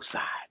DJing both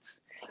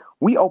sides.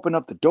 We open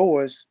up the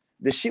doors.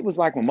 The shit was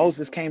like when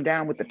Moses came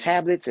down with the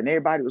tablets and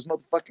everybody was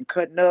motherfucking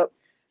cutting up.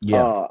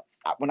 Yeah.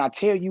 When I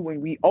tell you,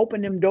 when we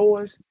opened them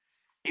doors,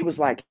 it was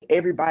like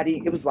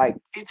everybody, it was like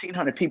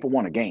 1,500 people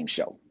want a game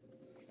show.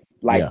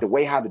 Like the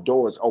way how the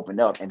doors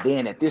opened up. And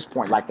then at this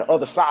point, like the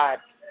other side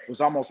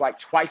was almost like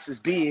twice as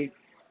big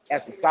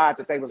as the side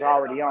that they was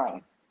already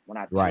on. When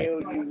I tell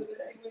you,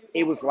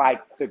 it was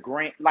like the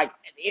grand, like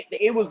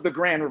it was the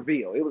grand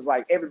reveal. It was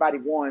like everybody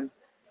won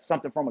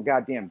something from a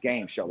goddamn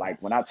game show.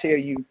 Like when I tell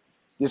you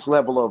this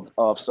level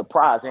of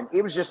surprise, and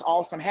it was just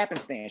all some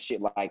happenstance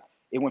shit. Like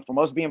it went from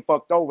us being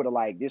fucked over to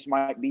like, this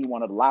might be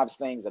one of the livest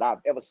things that I've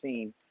ever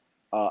seen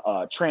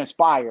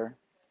transpire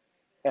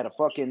at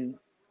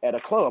a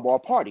club or a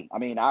party. I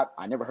mean, I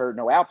never heard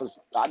no alphas.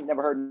 I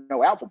never heard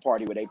no alpha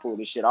party where they pull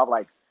this shit off.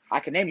 Like, I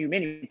can name you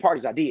many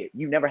parties I did.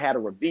 You never had a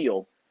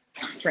reveal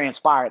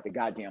transpire at the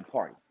goddamn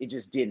party. It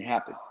just didn't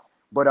happen.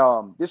 But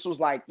this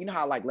was like, you know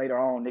how like later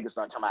on niggas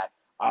start talking about,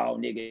 oh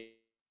nigga,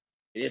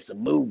 it's a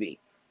movie.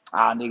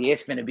 Oh nigga,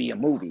 it's finna be a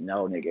movie.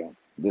 No nigga,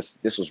 this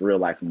was real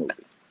life movie.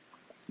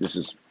 This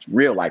is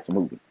real life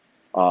movie.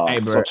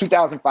 So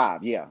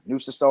 2005,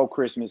 Noops to Stove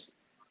Christmas.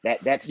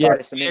 That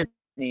started cementing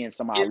in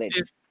some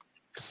legends.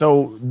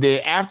 So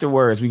the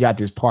afterwards, we got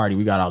this party.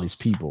 We got all these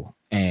people,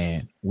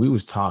 and we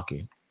was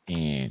talking.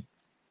 And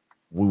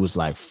we was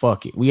like,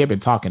 fuck it. We had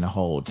been talking the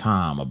whole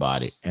time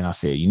about it. And I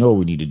said, you know what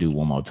we need to do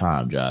one more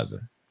time, Jaza?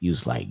 He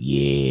was like,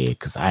 yeah,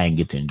 because I didn't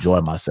get to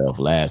enjoy myself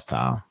last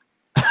time.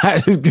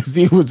 Because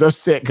he was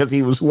upset because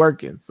he was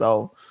working.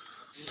 So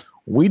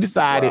We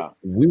decided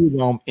we were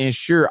going to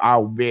insure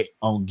our bet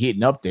on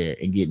getting up there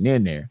and getting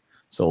in there.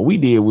 So what we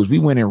did was we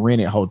went and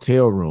rented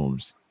hotel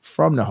rooms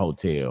from the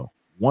hotel,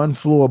 one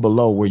floor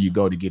below where you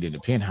go to get in the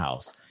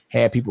penthouse.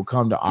 Had people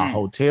come to our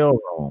hotel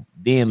room,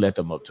 then let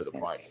them up to the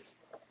party.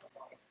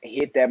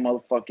 Hit that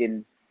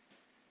motherfucking,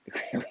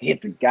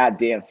 hit the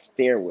goddamn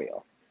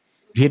stairwell.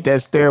 Hit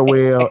that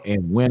stairwell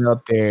and went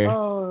up there.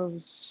 Oh,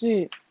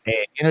 shit.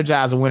 And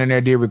Energizer went in there,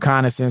 did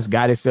reconnaissance,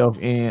 got itself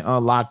in,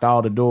 unlocked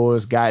all the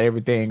doors, got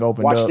everything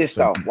opened up.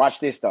 Watch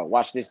this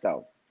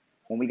though.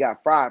 When we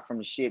got fired from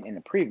the shit in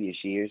the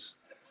previous years.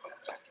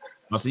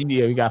 Oh, so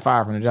you got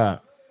fired from the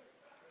job.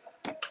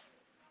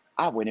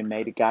 I went and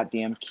made a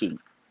goddamn key.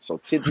 So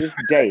to this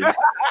day,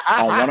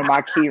 on one of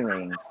my key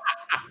rings,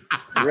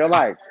 real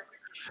life.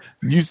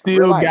 You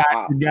still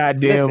got the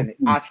goddamn. Listen,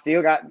 I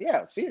still got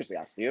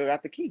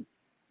the key.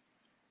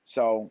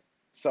 So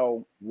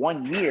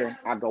 1 year,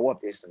 I go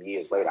up there. Some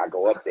years later, I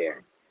go up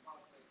there.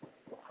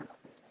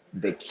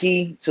 The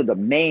key to the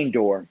main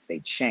door, they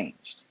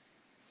changed.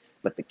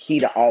 But the key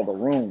to all the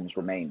rooms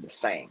remained the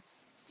same.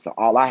 So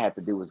all I had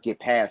to do was get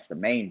past the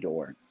main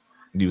door.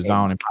 You was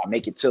on it.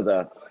 Make it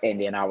to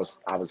and then I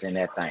was in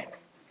that thing.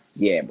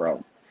 Yeah,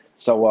 bro.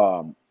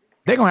 So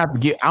they're gonna have to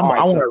get. I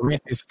want to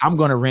rent this. I'm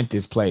gonna rent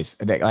this place.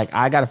 Like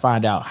I gotta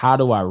find out how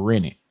do I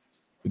rent it,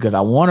 because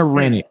I want to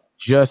rent it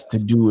just to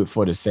do it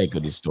for the sake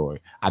of this story.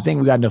 I think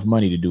we got enough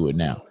money to do it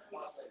now.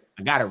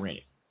 I gotta rent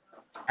it.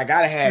 I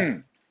gotta have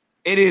it.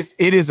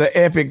 It is an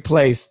epic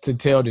place to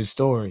tell this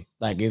story.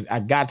 Like I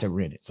got to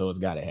rent it, so it's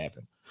got to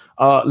happen.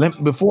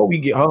 Before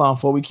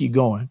we keep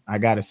going, I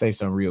gotta say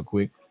something real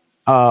quick.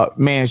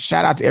 Man,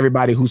 shout out to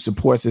everybody who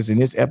supports us in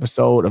this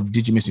episode of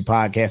Did You Miss Me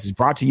Podcast. Is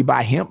brought to you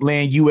by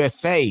Hempland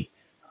USA.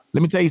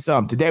 Let me tell you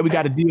something. Today we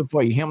got a deal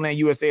for you. Hempland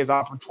USA is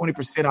offering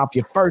 20% off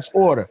your first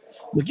order.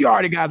 Look,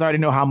 guys already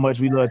know how much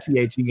we love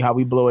THE, how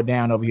we blow it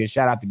down over here.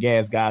 Shout out to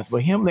Gas guys.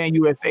 But Hempland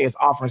USA is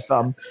offering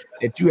something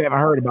that you haven't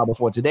heard about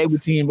before. Today we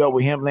teamed up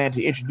with Hempland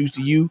to introduce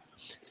to you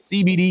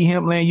CBD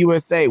Hempland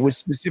USA, which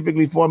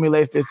specifically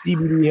formulates their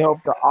CBD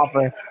help to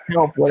offer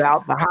help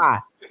without the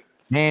high.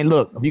 Man,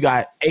 look, if you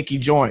got achy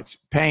joints,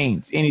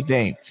 pains,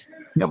 anything,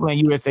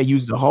 Hempland USA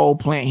uses a whole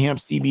plant hemp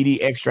CBD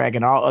extract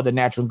and all other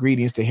natural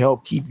ingredients to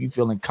help keep you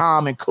feeling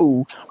calm and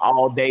cool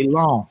all day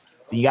long.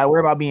 So you got to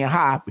worry about being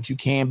high, but you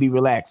can be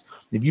relaxed.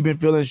 If you've been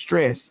feeling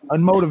stressed,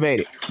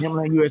 unmotivated,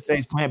 Hempland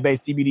USA's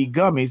plant-based CBD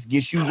gummies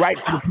gets you right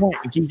to the point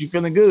and keeps you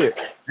feeling good.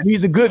 And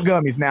these are good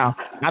gummies now.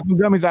 Not the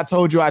gummies I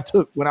told you I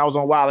took when I was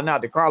on Wild 'N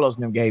Out that Carlos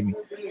and them gave me.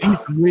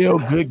 These are real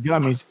good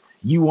gummies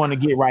you want to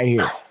get right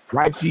here.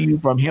 Right to you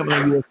from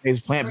Hempland USA's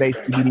plant-based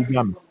CBD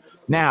gummies.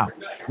 Now,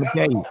 I'll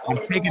tell you,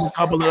 I've taken a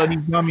couple of these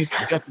gummies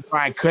just to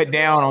try and cut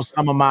down on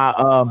some of my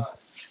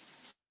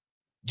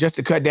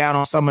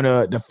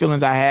the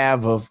feelings I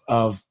have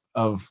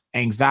of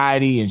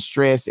anxiety and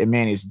stress. And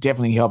man, it's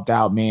definitely helped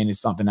out, man. It's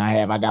something I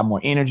have. I got more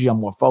energy,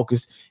 I'm more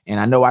focused, and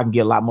I know I can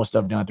get a lot more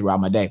stuff done throughout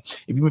my day.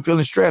 If you've been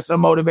feeling stressed,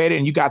 unmotivated,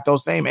 and you got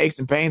those same aches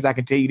and pains, I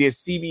can tell you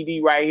this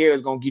CBD right here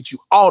is going to get you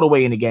all the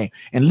way in the game.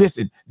 And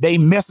listen, they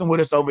messing with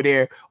us over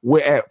there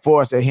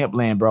for us at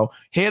Hempland, bro.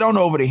 Head on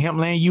over to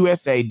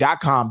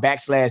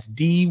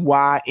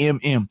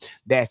hemplandusa.com/DYMM.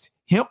 That's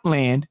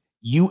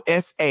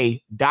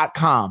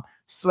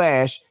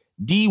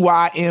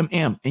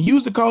hemplandusa.com/DYMM and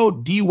use the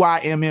code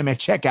DYMM at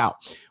checkout.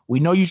 We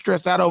know you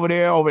stressed out over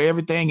there over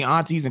everything, your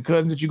aunties and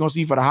cousins that you're going to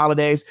see for the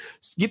holidays.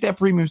 Get that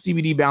premium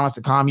CBD balance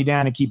to calm you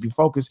down and keep you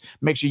focused.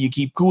 Make sure you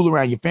keep cool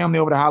around your family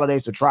over the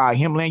holidays. So try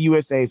Hempland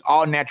USA's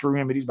all natural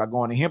remedies by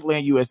going to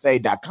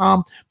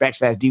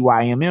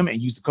hemplandusa.com/DYMM and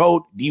use the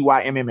code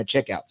DYMM at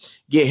checkout.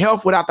 Get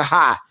health without the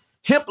high.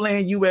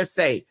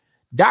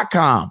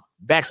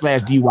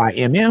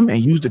 hemplandusa.com/DYMM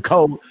and use the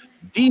code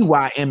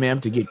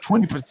DYMM to get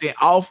 20%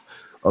 off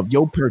of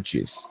your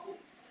purchase.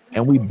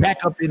 And we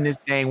back up in this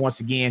thing once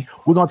again.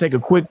 We're gonna take a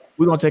quick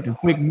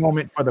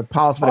moment for the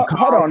pause for the call.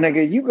 Hold on,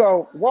 nigga. You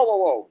go,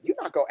 whoa. You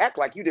not gonna act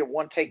like you didn't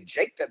want to take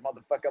Jake that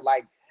motherfucker.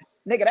 Like,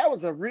 nigga, that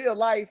was a real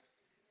life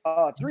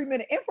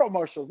 3-minute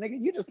infomercials, nigga.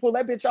 You just pull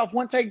that bitch off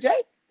one take,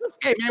 Jake.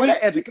 Hey, man,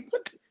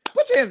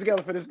 put your hands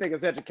together for this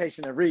nigga's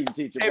education and reading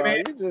teacher, bro.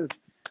 Man.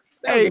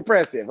 That was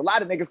impressive. A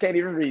lot of niggas can't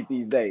even read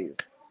these days.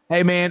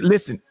 Hey, man,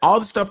 listen, all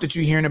the stuff that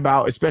you're hearing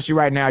about, especially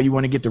right now, you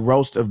want to get the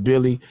roast of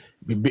Billy.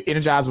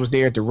 Energizer was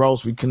there at the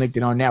roast. We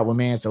connected on that one,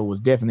 man, so it was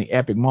definitely an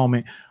epic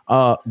moment.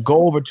 Go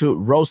over to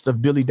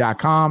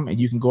roastofbilly.com, and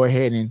you can go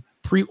ahead and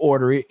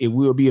pre-order it. It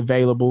will be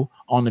available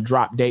on the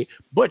drop date,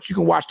 but you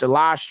can watch the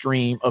live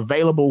stream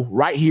available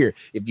right here.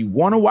 If you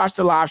want to watch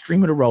the live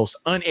stream of the roast,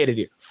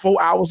 unedited,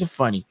 4 hours of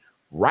funny,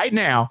 right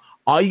now,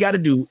 all you got to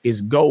do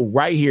is go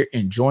right here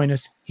and join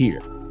us here.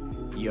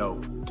 Yo,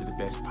 to the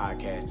best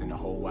podcast in the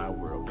whole wide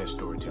world, best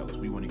storytellers,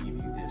 we want to give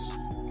you this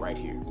right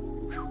here.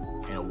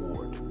 An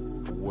award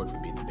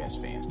for being the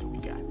best fans that we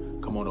got.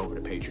 Come on over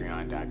to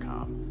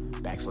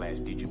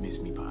patreon.com/Did You Miss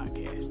Me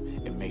Podcast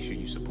and make sure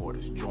you support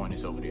us. Join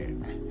us over there,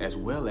 as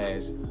well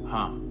as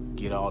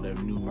get all the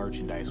new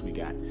merchandise we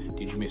got.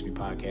 Did You Miss Me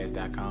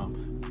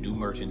Podcast.com, new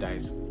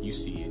merchandise. You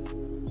see it.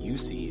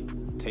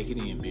 Take it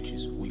in,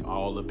 bitches. We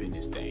all up in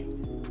this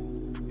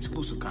thing.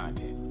 Exclusive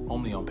content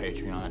only on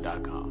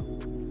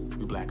patreon.com.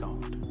 We black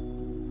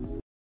owned.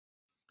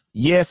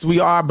 Yes, we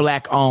are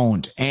black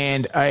owned.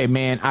 And hey,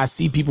 man, I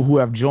see people who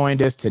have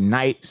joined us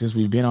tonight since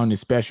we've been on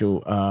this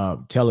special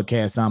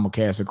telecast,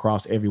 simulcast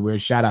across everywhere.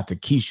 Shout out to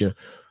Keisha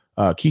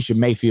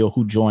Mayfield,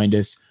 who joined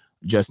us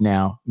just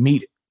now.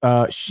 Meet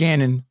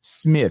Shannon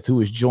Smith, who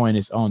has joined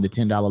us on the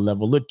 $10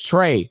 level.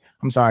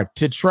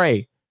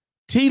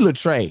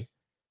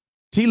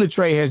 T.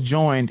 Latre has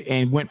joined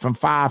and went from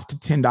 $5 to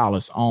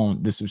 $10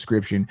 on the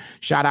subscription.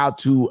 Shout out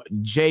to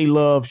J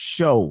Love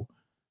Show.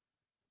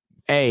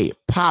 Hey,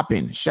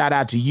 Poppin', shout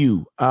out to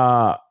you.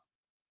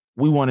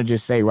 We want to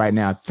just say right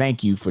now,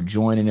 thank you for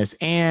joining us.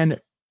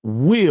 And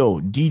Will,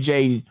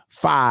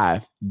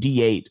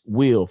 DJ5D8,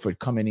 Will, for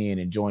coming in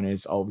and joining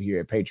us over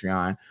here at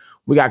Patreon.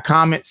 We got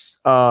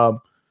comments. That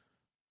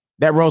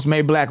roast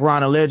made Black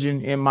Ron a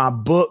legend in my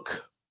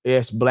book.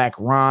 Yes, Black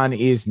Ron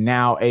is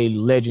now a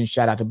legend.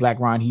 Shout out to Black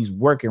Ron. He's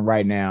working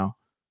right now.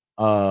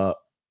 Yeah,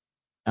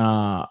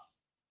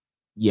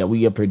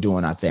 we up here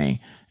doing our thing.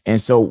 And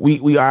so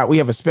we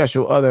have a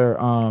special other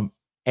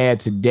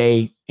ad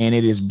today, and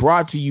it is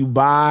brought to you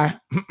by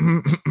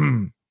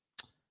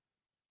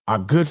our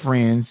good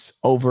friends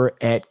over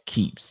at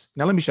Keeps.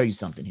 Now let me show you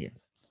something here.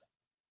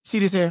 See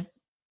this hair?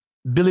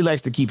 Billy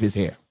likes to keep his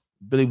hair.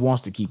 Billy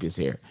wants to keep his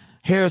hair.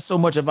 Hair is so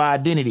much of our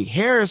identity.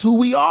 Hair is who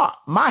we are.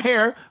 My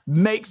hair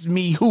makes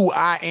me who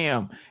I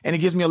am, and it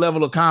gives me a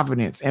level of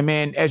confidence. And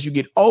man, as you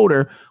get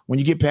older, when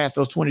you get past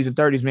those 20s and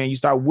 30s, man, you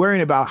start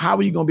worrying about how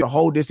are you going to be able to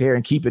hold this hair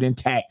and keep it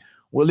intact.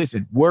 Well,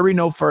 listen, worry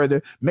no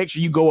further. Make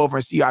sure you go over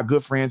and see our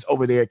good friends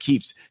over there at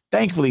Keeps.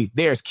 Thankfully,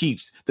 there's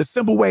Keeps, the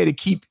simple way to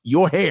keep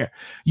your hair.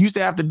 You used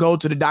to have to go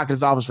to the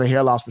doctor's office for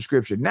hair loss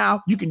prescription.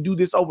 Now you can do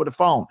this over the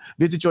phone.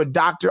 Visit your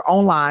doctor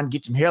online,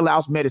 get some hair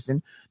loss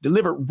medicine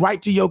delivered right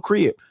to your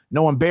crib.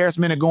 No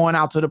embarrassment of going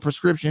out to the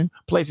prescription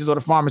places or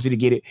the pharmacy to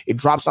get it. It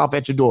drops off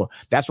at your door.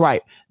 That's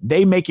right.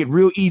 They make it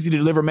real easy to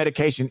deliver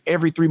medication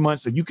every 3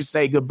 months so you can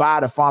say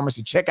goodbye to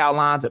pharmacy checkout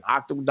lines and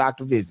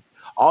doctor visits.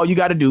 All you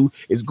got to do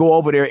is go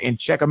over there and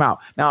check them out.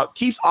 Now,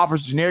 Keeps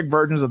offers generic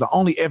versions of the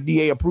only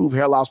FDA-approved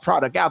hair loss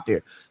product out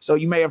there. So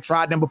you may have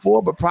tried them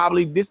before, but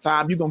probably this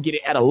time you're going to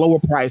get it at a lower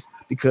price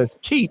because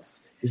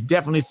Keeps is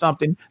definitely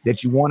something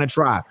that you want to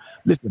try.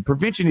 Listen,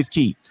 prevention is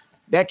key.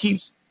 That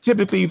keeps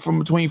typically from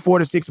between 4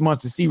 to 6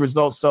 months to see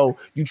results. So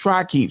you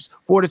try Keeps.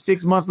 4 to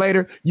 6 months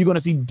later, you're going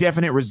to see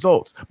definite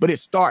results. But it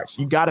starts.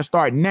 You got to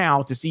start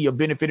now to see your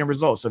benefit and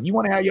results. So if you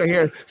want to have your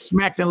hair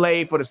smacked and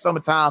laid for the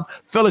summertime,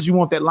 fellas, you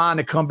want that line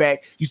to come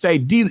back. You say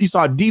you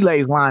saw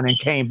D-Lay's line and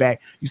came back.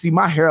 You see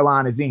my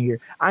hairline is in here.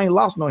 I ain't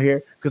lost no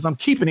hair because I'm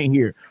keeping it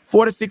here.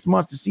 4 to 6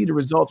 months to see the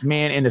results,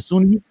 man. And the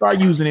sooner you start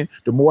using it,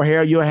 the more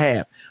hair you'll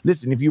have.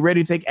 Listen, if you're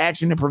ready to take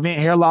action to prevent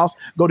hair loss,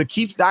 go to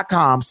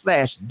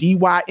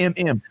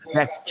keeps.com/DYMM.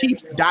 That's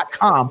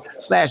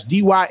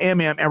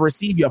keeps.com/DYMM and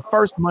receive your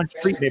first month's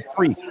treatment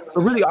free.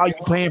 So really all you're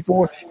paying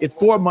for is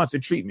 4 months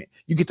of treatment.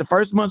 You get the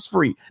first month's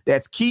free.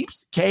 That's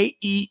keeps,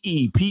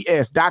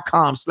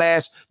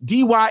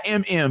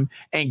 KEEPS.com/DYMM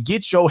and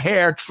get your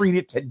hair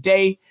treated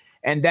today.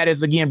 And that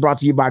is again brought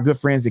to you by good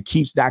friends at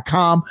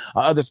keeps.com.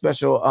 Our other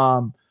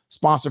special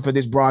sponsor for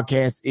this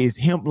broadcast is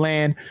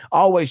Hempland.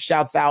 Always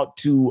shouts out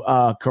to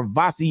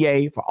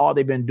Cavassier for all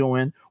they've been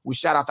doing. We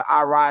shout out to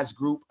I Rise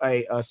Group,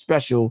 a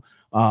special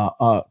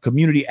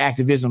community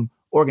activism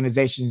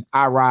organization.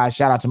 I Rise.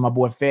 Shout out to my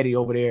boy Fetty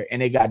over there,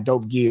 and they got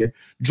dope gear.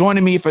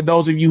 Joining me, for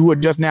those of you who are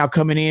just now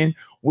coming in,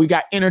 we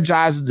got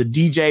Energizer, the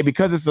DJ,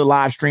 because it's a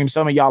live stream.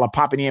 Some of y'all are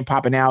popping in,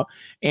 popping out,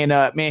 and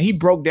man, he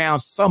broke down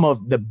some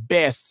of the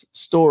best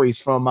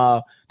stories from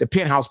the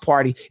Penthouse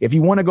Party. If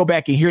you want to go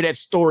back and hear that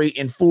story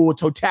in full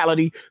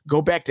totality,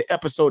 go back to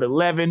episode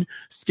 11.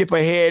 Skip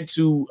ahead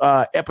to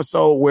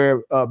episode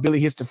where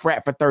Billy hits the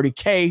frat for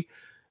 30K.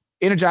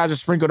 Energizer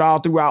sprinkled all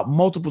throughout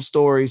multiple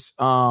stories.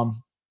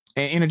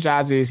 And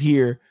Energizer is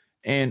here.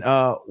 And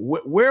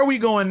where are we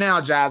going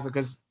now, Jizer?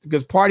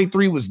 Because party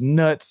 3 was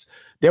nuts.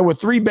 There were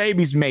 3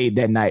 babies made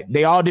that night.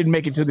 They all didn't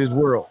make it to this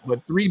world,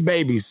 but 3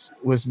 babies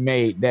was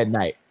made that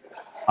night.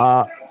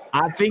 I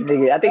think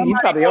you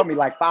probably owe me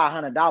like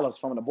 $500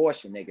 from an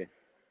abortion, nigga.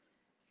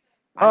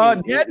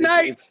 That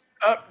night.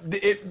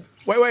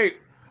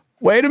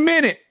 Wait a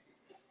minute.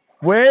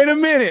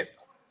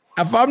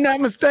 If I'm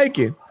not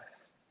mistaken,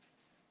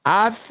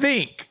 I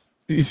think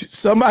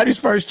somebody's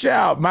first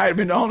child might have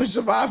been the only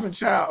surviving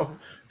child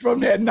from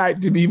that night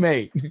to be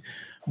made.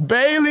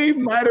 Bailey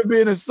might have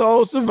been a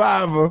sole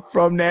survivor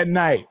from that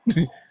night.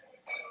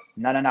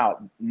 No.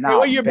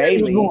 Hey,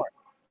 Bailey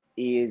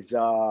is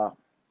 07,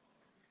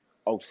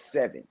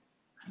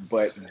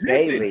 but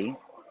Bailey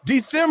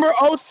December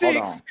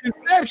 06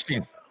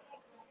 conception.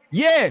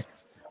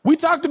 Yes, we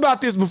talked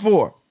about this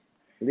before.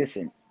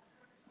 Listen,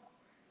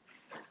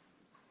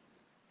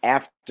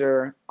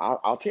 after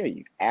I'll tell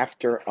you,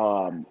 after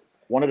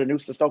one of the New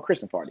Sisto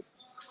Christman parties.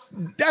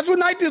 That's what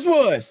night this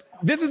was.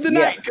 This is the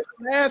night. The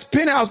last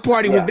Penthouse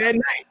party was that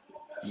night.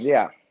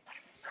 Yeah.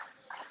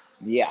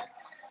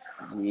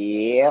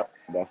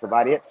 That's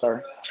about it,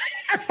 sir.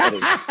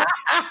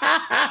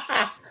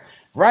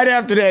 Right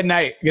after that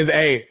night, because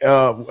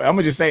I'm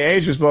gonna just say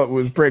Asia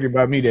was pregnant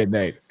by me that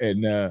night,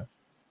 and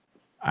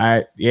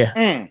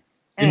didn't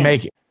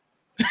make it.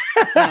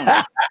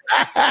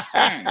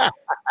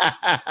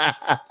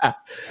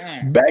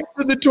 Back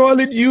to the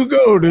toilet you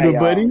go, little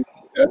buddy.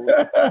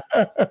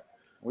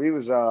 We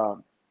was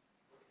some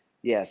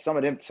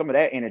of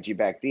that energy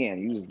back then.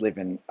 You was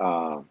living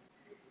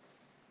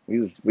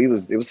it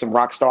was some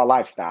rock star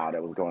lifestyle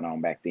that was going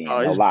on back then.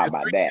 No lie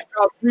about that. It's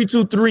called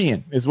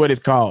 323ing is what it's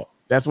called.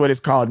 That's what it's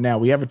called now.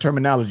 We have a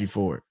terminology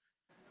for it.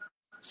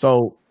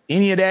 So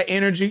any of that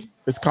energy,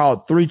 it's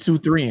called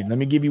 323ing. Let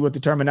me give you what the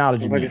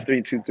terminology means. What is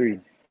 323?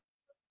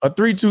 A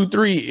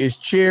 323 is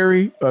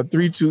cherry. A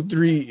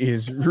 323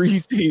 is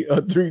Reese.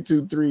 A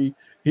 323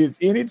 is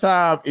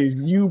anytime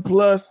is you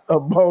plus a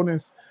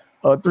bonus.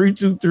 A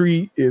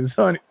 323 is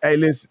honey. Hey,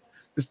 listen,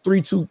 it's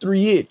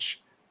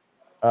 323-ish.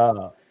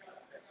 Several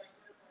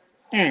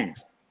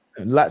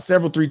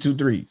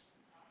 323s.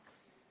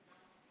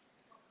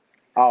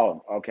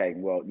 Oh, okay.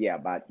 Well, yeah,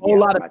 but a whole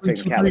lot of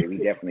technicality, we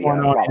definitely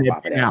qualify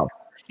for that.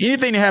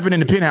 Anything that happened in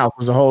the penthouse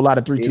was a whole lot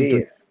of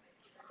 323.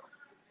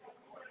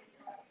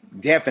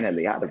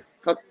 Definitely. How the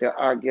fuck did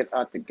I get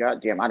out the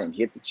goddamn? I didn't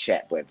hit the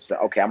chat, but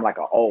okay, I'm like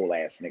an old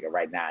ass nigga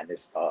right now in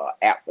this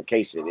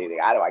application.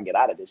 How do I get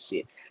out of this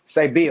shit?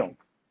 Say, Bill.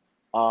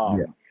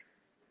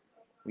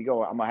 We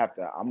go. I'm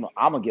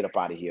gonna get up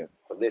out of here.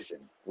 But listen,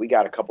 we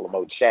got a couple of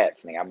more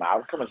chats, nigga.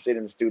 I'll come and sit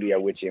in the studio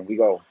with you, and we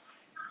go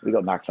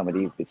knock some of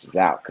these bitches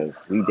out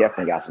because we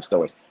definitely got some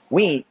stories.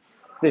 We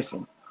ain't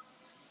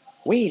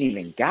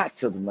even got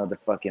to the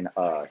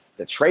motherfucking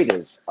the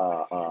traders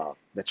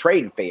the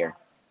trading fair.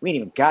 We ain't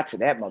even got to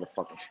that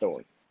motherfucking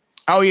story.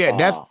 Oh yeah,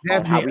 that's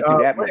how we do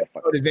that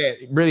motherfucker. What is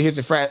that? It really hits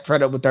a frat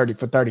up with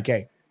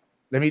 30K.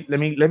 Let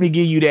me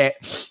give you that,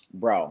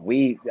 bro.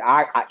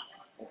 I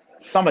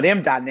some of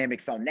them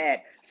dynamics on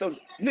that. So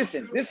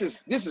listen, this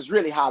is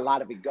really how a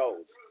lot of it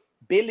goes.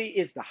 Billy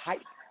is the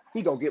hype.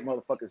 He gonna get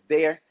motherfuckers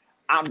there.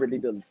 I'm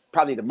really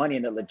probably the money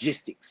and the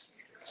logistics.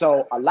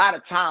 So a lot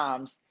of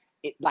times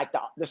it like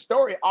the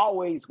story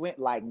always went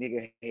like,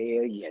 nigga,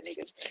 hell yeah,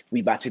 nigga, we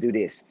about to do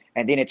this.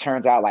 And then it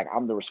turns out like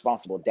I'm the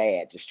responsible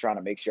dad, just trying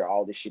to make sure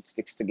all this shit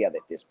sticks together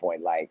at this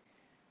point. Like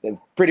that's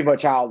pretty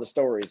much how the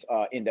stories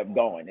end up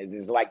going.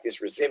 It's like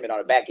this resentment on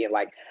the back end.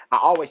 Like I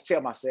always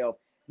tell myself,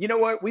 you know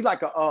what? We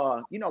like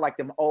like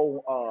them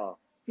old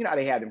how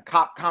they have them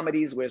cop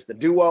comedies where it's the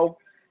duo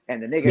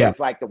and the nigga is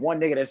like the one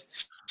nigga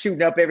that's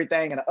shooting up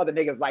everything and the other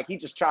nigga's like he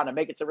just trying to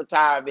make it to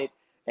retirement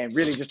and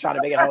really just trying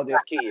to make it home with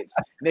his kids.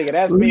 Nigga,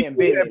 that's me and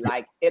Billy.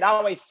 Like it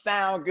always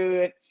sound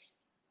good.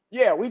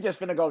 Yeah, we just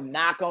finna go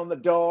knock on the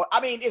door. I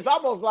mean, it's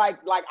almost like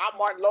I'm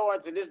Martin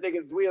Lawrence and this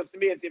nigga's Will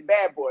Smith in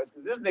Bad Boys.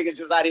 This nigga's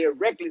just out here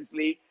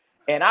recklessly.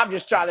 And I'm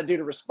just trying to do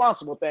the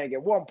responsible thing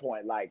at one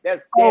point. Like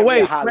that's how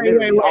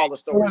all the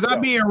stories. Was I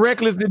being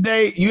reckless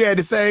today? You had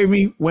to save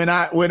me when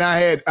I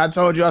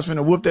told you I was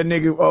finna whoop that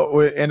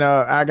nigga and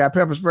I got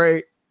pepper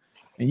sprayed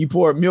and you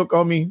poured milk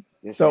on me.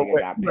 This nigga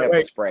got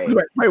pepper sprayed.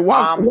 I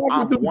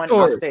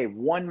stay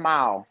 1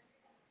 mile.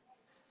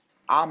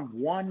 I'm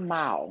 1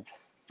 mile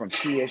from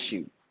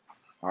TSU.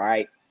 All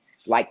right.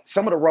 Like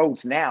some of the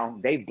roads now,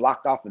 they've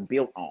blocked off and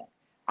built on.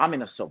 I'm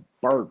in a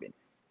suburban.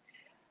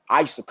 I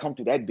used to come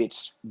through that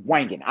bitch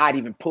swinging. I'd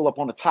even pull up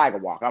on the Tiger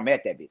Walk. I'm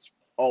at that bitch.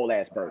 Old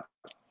ass bird.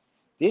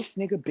 This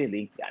nigga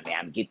Billy, I mean,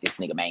 I'm get this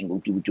nigga,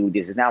 man.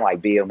 This is not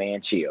like Bill,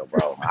 man. Chill,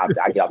 bro. I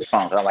get off the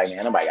phone. I'm like,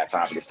 man, nobody got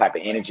time for this type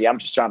of energy. I'm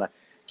just trying to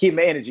keep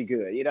my energy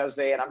good. You know what I'm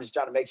saying? I'm just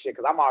trying to make sure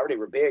because I'm already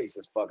rebellious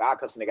as fuck. I'll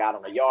cuss a nigga out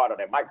on the yard on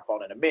that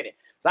microphone in a minute.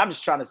 So I'm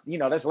just trying to,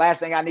 that's the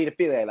last thing I need to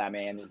feel like,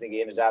 man, this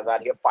nigga Energizer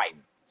out here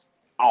fighting. It's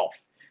off.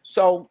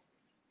 So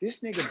this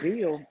nigga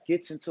Bill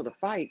gets into the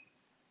fight.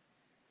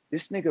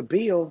 This nigga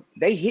Bill,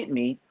 they hit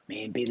me.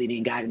 Man, Billy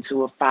didn't got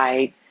into a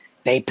fight.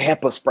 They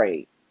pepper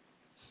sprayed.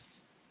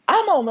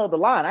 I'm on the other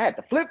line. I had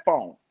the flip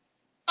phone.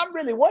 I'm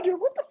really wondering,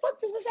 what the fuck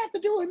does this have to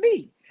do with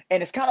me?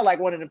 And it's kind of like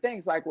one of the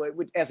things, like,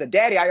 as a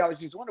daddy, I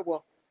always used to wonder,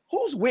 well,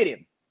 who's with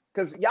him?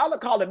 Because y'all are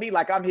calling me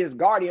like I'm his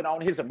guardian on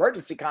his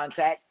emergency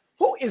contact.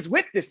 Who is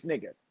with this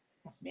nigga?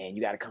 Man,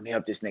 you got to come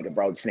help this nigga,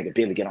 bro. This nigga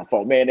Billy get on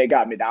phone. Man, they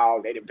got me,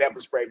 dog. They didn't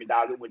pepper spray me,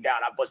 dog. It went down.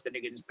 I bust the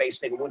nigga in his face,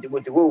 nigga.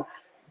 Woo.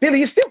 Billy,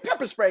 you still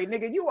pepper spray,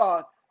 nigga. You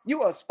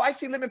are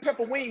spicy lemon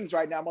pepper wings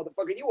right now,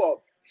 motherfucker. You are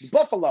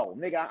buffalo,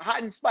 nigga,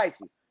 hot and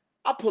spicy.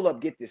 I pull up,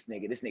 get this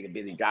nigga. This nigga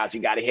Billy, guys,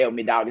 you gotta help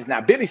me, dog. This now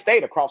Billy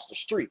stayed across the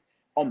street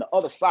on the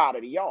other side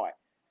of the yard.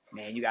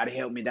 Man, you gotta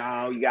help me,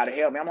 dog. You gotta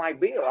help me. I'm like,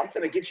 Bill, I'm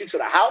finna get you to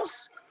the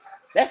house.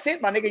 That's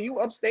it, my nigga. You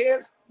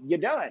upstairs, you're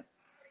done.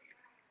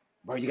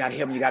 Bro, you gotta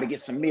help me. You gotta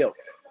get some milk.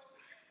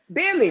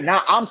 Billy,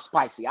 now I'm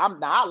spicy. I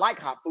like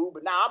hot food,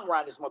 but now I'm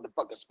around this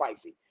motherfucker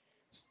spicy.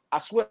 I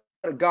swear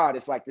to God,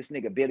 it's like this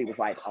nigga Billy was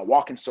like a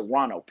walking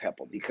serrano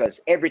pepper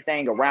because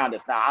everything around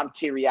us now, I'm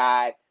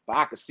teary-eyed, but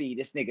I can see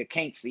this nigga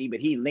can't see,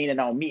 but he leaning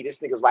on me. This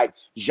nigga's like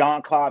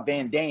Jean-Claude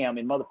Van Damme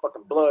in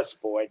motherfucking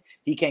Bloodsport.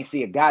 He can't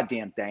see a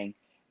goddamn thing.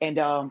 And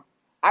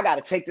I got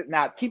to take this.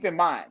 Now, keep in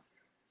mind,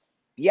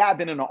 yeah, I've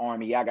been in the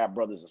army. Yeah, I got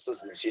brothers and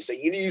sisters and shit. So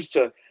you used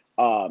to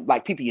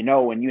like people you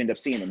know, and you end up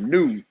seeing them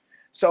nude.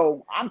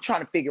 So I'm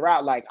trying to figure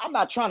out, like, I'm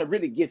not trying to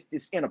really get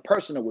this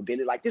interpersonal with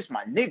Billy. Like, this is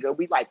my nigga.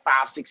 We like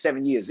 5, 6,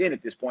 7 years in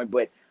at this point,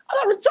 but I'm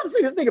not really trying to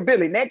see this nigga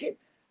Billy naked.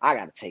 I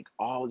gotta take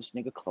all this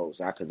nigga clothes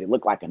out because it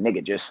looked like a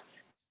nigga just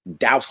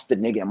doused the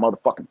nigga in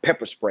motherfucking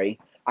pepper spray.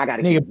 I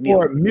gotta get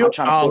milk. I'm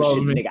trying to pour shit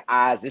in the nigga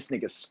eyes. This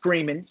nigga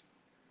screaming.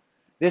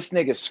 This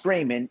nigga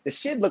screaming. The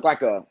shit looked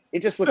like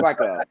it just looked like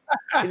a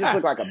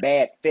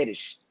bad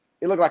fetish.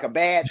 It looked like a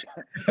bad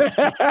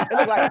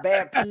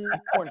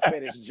porn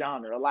fetish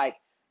genre. Like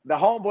the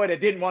homeboy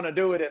that didn't want to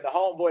do it and the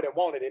homeboy that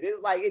wanted it.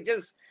 It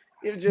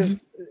was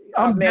just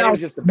a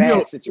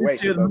bad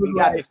situation. But we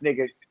got this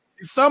nigga.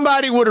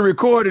 Somebody would have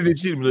recorded it.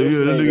 She'd be like, yeah,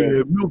 look at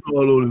that milk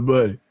all on his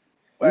body.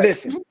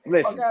 Listen.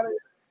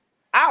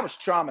 I was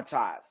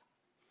traumatized.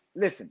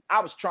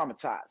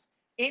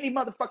 Any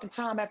motherfucking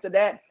time after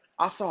that,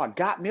 I saw a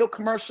Got Milk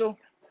commercial,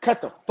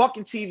 cut the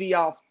fucking TV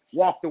off,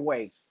 walked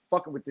away,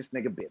 fucking with this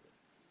nigga Billy.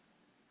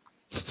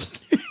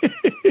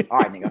 All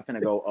right, nigga, I'm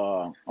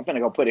finna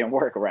go put in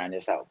work around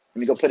this house. Let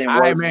me go put in work.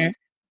 All right, man.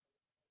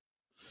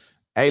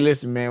 Hey,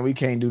 listen, man, we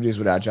can't do this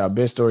without y'all.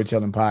 Best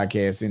storytelling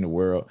podcast in the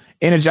world.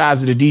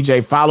 Energizer the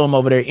DJ. Follow him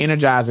over there.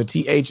 Energizer,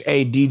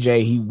 THA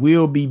DJ. He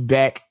will be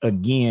back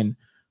again.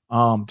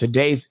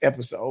 Today's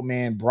episode,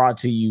 man, brought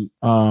to you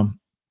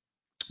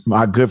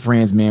my good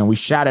friends, man. We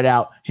shouted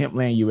out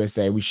Hempland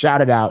USA. We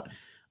shouted out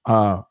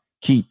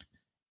Keep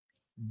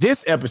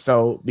this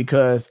episode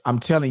because I'm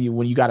telling you,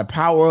 when you got to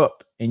power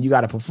up and you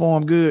got to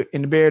perform good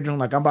in the bedroom,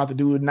 like I'm about to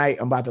do tonight,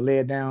 I'm about to lay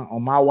it down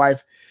on my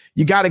wife.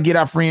 You got to get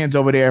our friends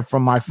over there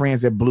from my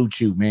friends at Blue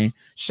Chew, man.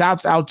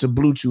 Shouts out to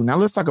Blue Chew. Now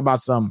let's talk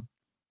about something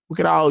we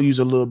could all use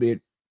a little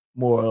bit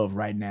more of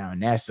right now,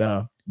 and that's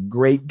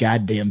great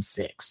goddamn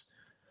sex.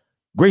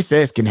 Great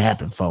sex can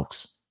happen,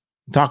 folks.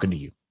 I'm talking to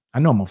you. I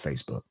know I'm on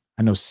Facebook.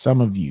 I know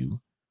some of you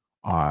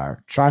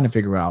are trying to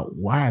figure out,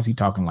 why is he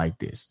talking like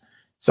this?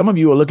 Some of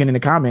you are looking in the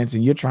comments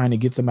and you're trying to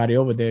get somebody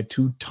over there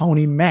to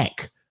Tony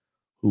Mack,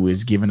 who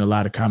is giving a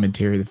lot of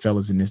commentary. The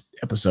fellas in this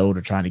episode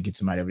are trying to get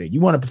somebody over there.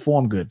 You want to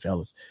perform good,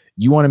 fellas.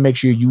 You want to make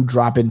sure you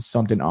dropping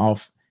something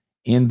off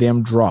in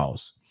them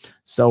draws.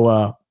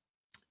 So,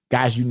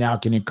 guys, you now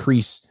can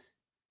increase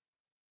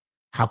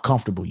how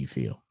comfortable you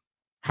feel,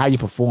 how your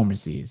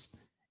performance is.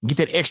 Get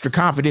that extra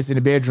confidence in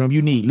the bedroom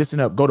you need. Listen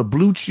up. Go to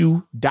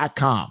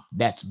bluechew.com.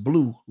 That's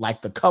blue,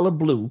 like the color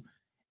blue,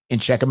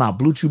 and check them out.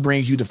 Blue Chew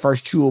brings you the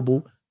first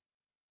chewable,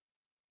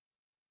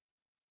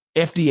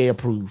 FDA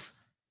approved,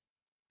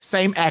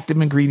 same active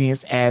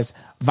ingredients as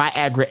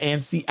Viagra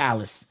and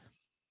Cialis.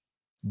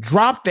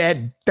 Drop that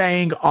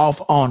thing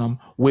off on them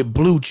with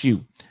Blue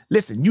Chew.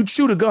 Listen, you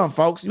chew the gum,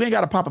 folks. You ain't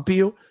got to pop a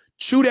pill.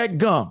 Chew that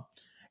gum.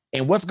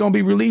 And what's going to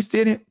be released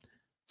in it?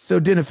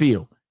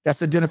 Sildenafil. That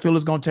sildenafil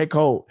is going to take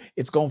hold.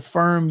 It's going to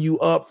firm you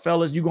up,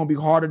 fellas. You're going to be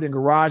harder than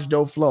garage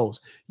door flows.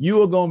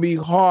 You are going to be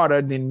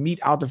harder than meat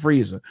out the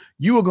freezer.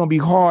 You are going to be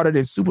harder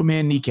than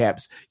Superman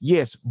kneecaps.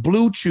 Yes,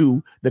 Blue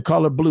Chew, the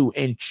color blue,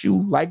 and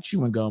chew like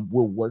chewing gum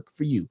will work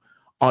for you.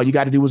 All you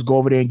got to do is go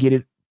over there and get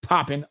it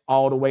popping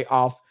all the way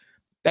off.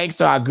 Thanks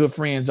to our good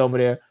friends over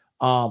there.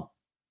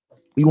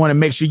 We want to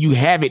make sure you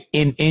have it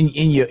in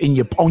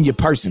your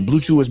person. Blue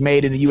Chew is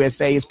made in the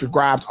USA. It's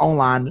prescribed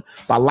online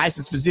by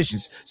licensed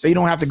physicians, so you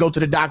don't have to go to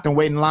the doctor and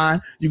wait in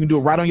line. You can do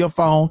it right on your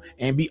phone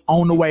and be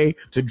on the way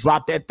to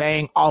drop that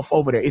thing off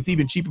over there. It's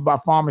even cheaper by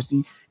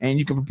pharmacy, and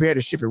you can prepare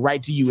to ship it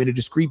right to you in a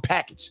discreet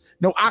package.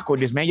 No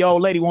awkwardness, man. Your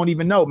old lady won't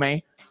even know,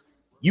 man.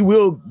 You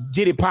will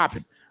get it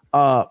popping.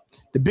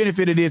 The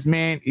benefit of this,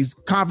 man, is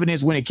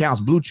confidence when it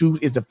counts. Blue Chew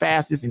is the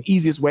fastest and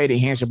easiest way to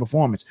enhance your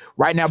performance.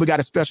 Right now, we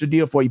got a special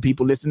deal for you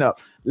people. Listen up.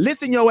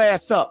 Listen your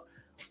ass up.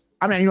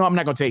 I mean, I'm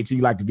not going to tell you till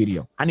you like the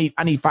video. I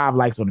need 5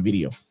 likes on the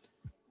video.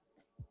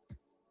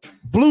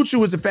 Blue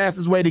Chew is the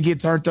fastest way to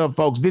get turned up,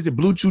 folks. Visit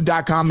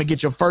bluechew.com and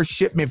get your first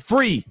shipment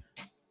free.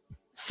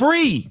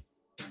 Free.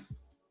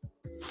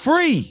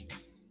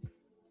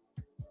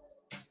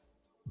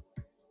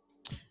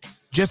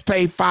 Just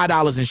pay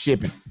 $5 in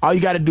shipping. All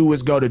you got to do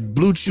is go to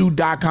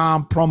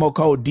bluechew.com, promo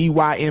code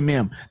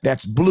DYMM.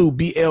 That's blue,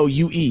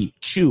 BLUE,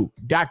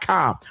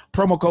 chew.com,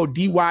 promo code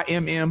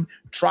DYMM.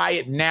 Try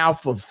it now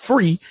for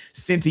free.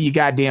 Sent to your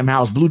goddamn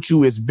house. Blue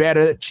Chew is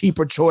better,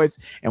 cheaper choice.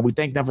 And we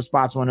thank them for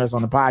sponsoring us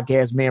on the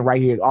podcast, man,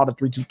 right here, all the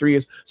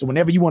 323s. So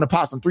whenever you want to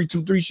pop some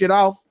 323 shit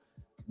off,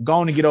 go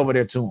on and get over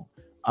there to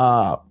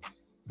them.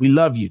 We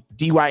love you.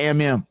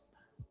 DYMM,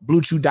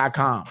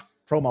 bluechew.com,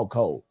 promo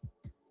code.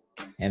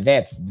 And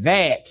that's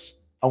that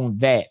on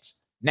that.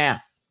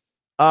 Now,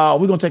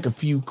 we're going to take a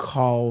few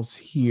calls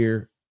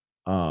here.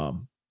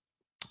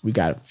 We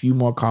got a few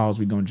more calls.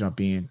 We're going to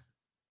jump in.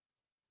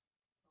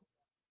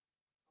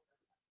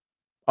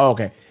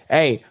 Okay.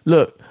 Hey,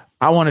 look,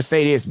 I want to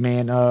say this,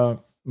 man. I'm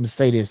going to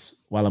say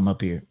this while I'm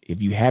up here.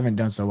 If you haven't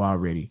done so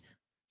already,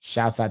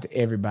 shouts out to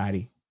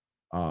everybody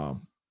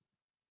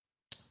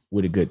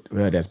with a good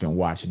that's been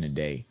watching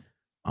today.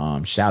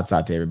 Shouts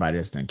out to everybody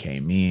that's done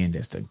came in,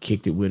 that's done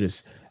kicked it with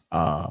us.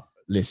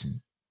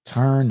 Listen,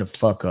 turn the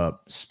fuck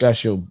up.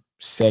 Special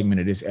segment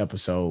of this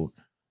episode.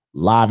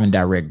 live and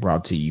direct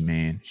brought to you,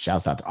 man.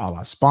 Shouts out to all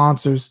our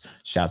sponsors.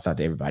 Shouts out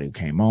to everybody who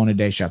came on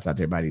today. Shouts out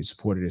to everybody who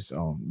supported us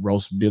on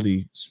Roast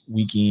Billy's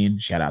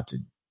weekend. Shout out to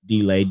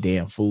D-Lay,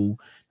 Damn Fool,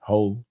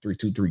 whole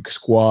 323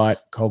 squad.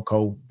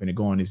 Coco gonna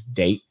go on this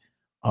date.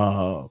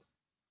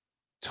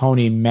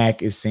 Tony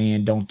Mack is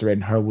saying don't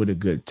threaten her with a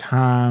good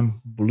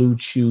time. Blue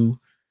Chew,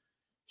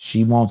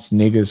 she wants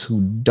niggas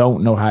who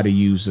don't know how to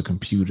use a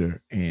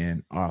computer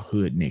and are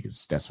hood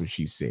niggas. That's what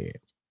she said.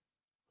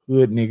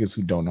 Hood niggas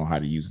who don't know how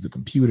to use the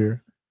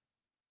computer.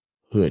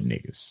 Hood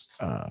niggas.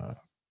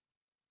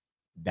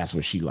 That's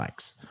what she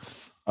likes.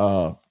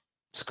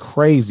 It's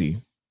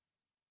crazy.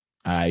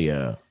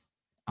 I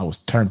was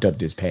turned up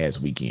this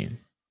past weekend,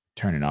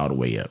 turning all the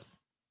way up.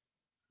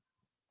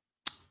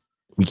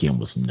 Weekend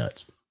was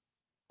nuts.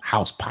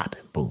 House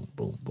popping. Boom,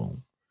 boom,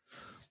 boom,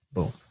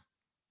 boom.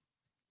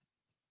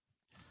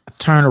 I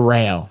turn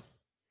around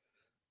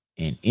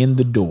and in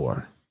the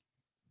door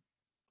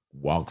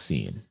walks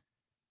in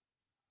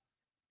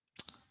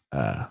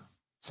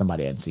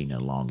somebody I hadn't seen in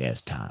a long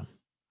ass time.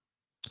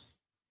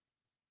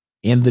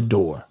 In the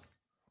door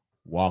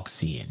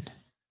walks in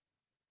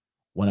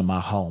one of my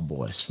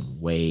homeboys from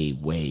way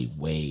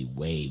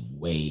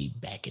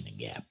back in the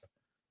gap.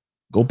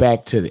 Go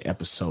back to the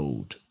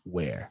episode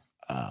where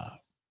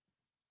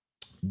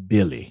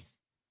Billy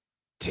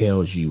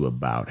tells you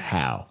about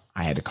how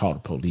I had to call the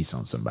police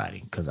on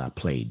somebody because I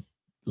played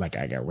like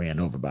I got ran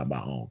over by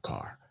my own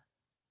car.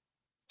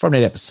 From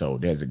that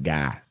episode, there's a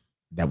guy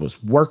that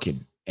was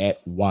working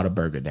at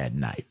Whataburger that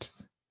night.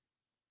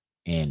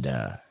 And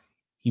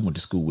he went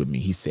to school with me.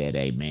 He said,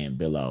 hey, man,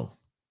 Billo,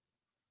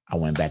 I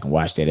went back and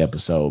watched that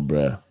episode,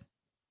 bruh.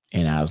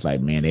 And I was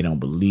like, man, they don't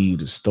believe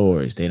the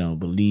stories. They don't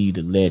believe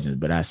the legends.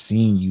 But I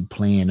seen you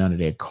playing under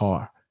that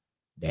car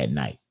that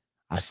night.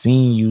 I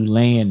seen you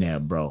laying there,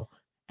 bro.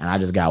 And I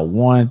just got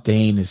one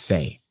thing to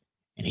say.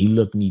 And he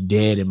looked me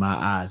dead in my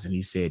eyes and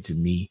he said to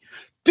me,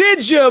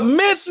 did you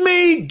miss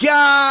me?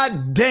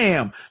 God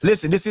damn.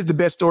 Listen, this is the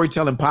best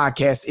storytelling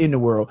podcast in the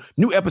world.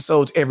 New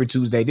episodes every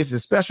Tuesday. This is a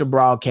special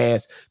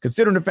broadcast.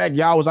 Considering the fact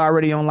y'all was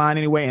already online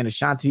anyway and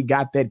Ashanti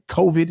got that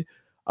COVID,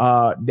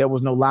 there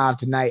was no live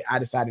tonight. I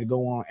decided to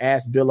go on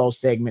Ask Billo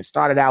segment.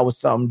 Started out with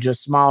something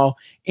just small.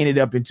 Ended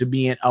up into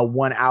being a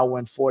 1 hour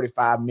and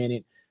 45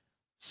 minute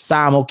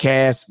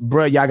simulcast.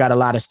 Bro, y'all got a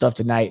lot of stuff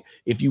tonight.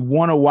 If you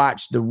want to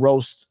watch the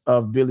roast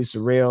of Billy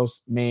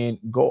Sorrells, man,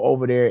 go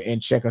over there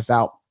and check us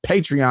out.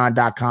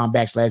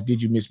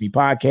 Patreon.com/Did You Miss Me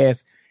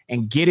podcast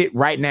and get it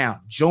right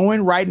now.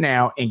 Join right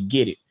now and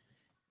get it.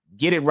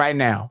 Get it right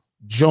now.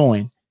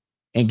 Join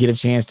and get a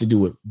chance to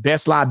do it.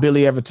 Best lie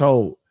Billy ever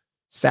told.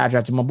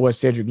 Soundtrack to my boy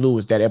Cedric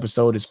Lewis. That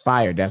episode is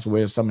fire. That's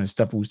where some of the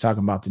stuff we was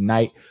talking about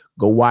tonight.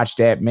 Go watch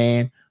that,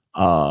 man.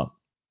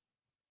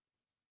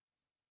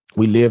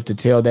 We live to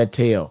tell that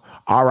tale.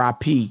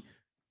 R.I.P.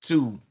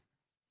 to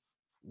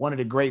one of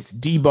the greats,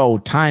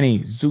 Debo,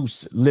 Tiny,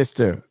 Zeus,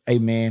 Lister. Hey,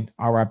 man,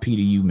 R.I.P.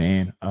 to you,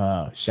 man.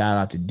 Shout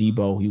out to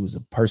Debo. He was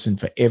a person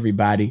for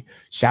everybody.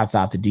 Shouts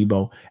out to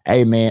Debo.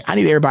 Hey, man, I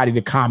need everybody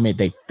to comment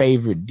their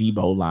favorite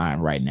Debo line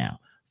right now.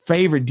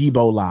 Favorite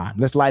Debo line.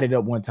 Let's light it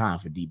up one time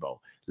for Debo.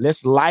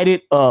 Let's light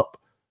it up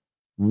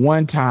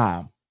one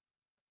time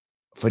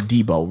for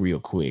Debo real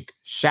quick.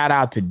 Shout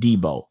out to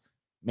Debo.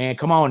 Man,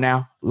 come on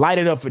now. Light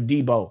it up for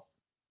Debo.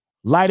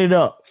 Light it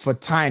up for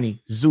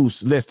Tiny,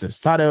 Zeus, Lister.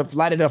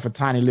 Light it up for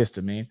Tiny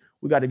Lister, man.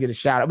 We got to get a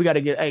shout out. We got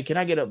to get, hey, can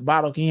I get a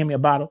bottle? Can you hand me a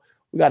bottle?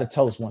 We got to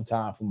toast one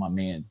time for my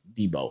man,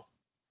 Debo.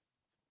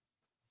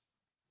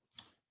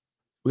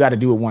 We got to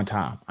do it one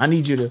time. I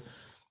need you to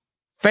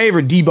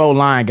favorite Debo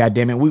line,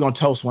 goddammit. We're going to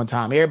toast one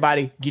time.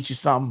 Everybody get you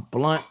something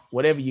blunt,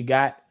 whatever you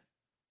got.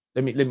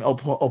 Let me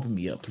open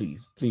me up,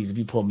 please. Please, if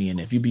you pull me in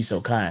there, if you be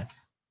so kind.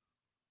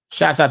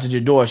 Shouts out to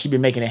Jador. She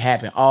been making it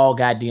happen all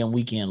goddamn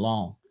weekend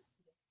long.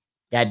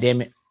 God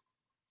damn it.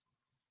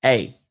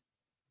 Hey.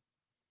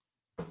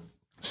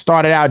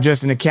 Started out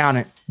just an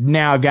accountant.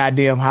 Now a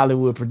goddamn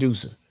Hollywood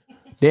producer.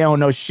 They don't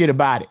know shit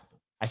about it.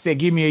 I said,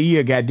 give me a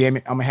year, goddamn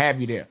it. I'm going to have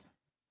you there.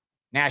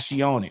 Now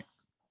she on it.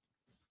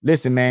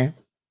 Listen, man.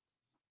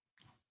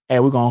 Hey,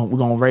 we're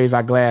gonna raise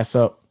our glass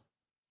up.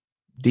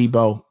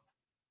 Debo.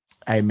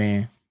 Hey,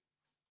 man.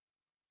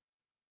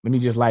 Let me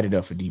just light it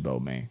up for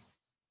Debo, man.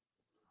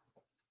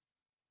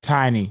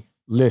 Tiny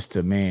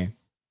Lister, man.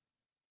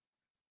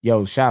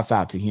 Yo, shouts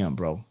out to him,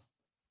 bro.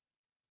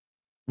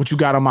 What you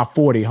got on my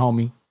 40,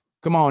 homie?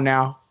 Come on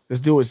now.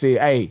 Let's do it. Say,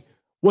 hey,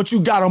 what you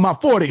got on my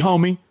 40,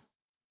 homie?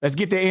 Let's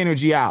get the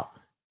energy out.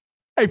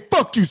 Hey,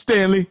 fuck you,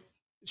 Stanley.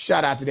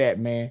 Shout out to that,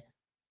 man.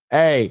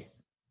 Hey,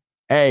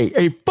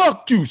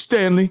 fuck you,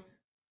 Stanley.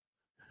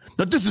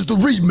 Now, this is the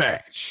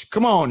rematch.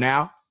 Come on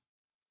now.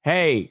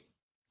 Hey,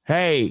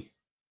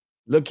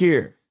 look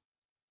here.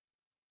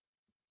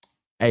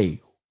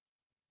 Hey,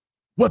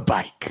 what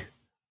bike?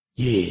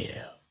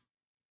 Yeah.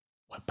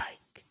 What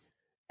bike?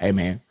 Hey,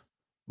 man,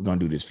 we're going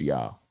to do this for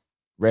y'all.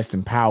 Rest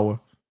in power.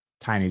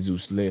 Tiny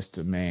Zeus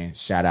Lister, man.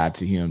 Shout out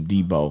to him,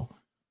 Debo.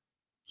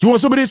 You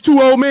want some of this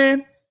too, old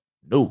man?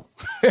 No.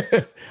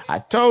 I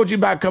told you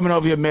about coming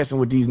over here messing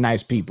with these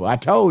nice people. I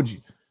told you.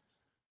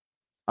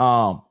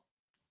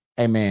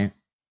 Hey, man,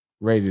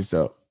 raise this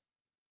up.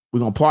 We're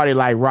going to party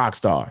like rock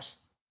stars.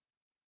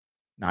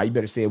 Now, you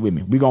better say it with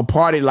me. We're going to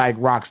party like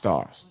rock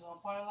stars. We're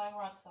gonna party like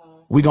rock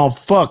stars. We're going to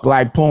fuck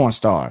like porn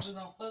stars. We're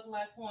gonna fuck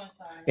like porn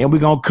stars. And we're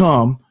going to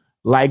come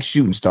like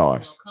shooting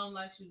stars. We're gonna come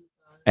like shooting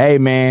stars. Hey,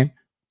 man.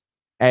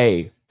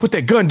 Hey, put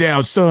that gun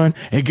down, son,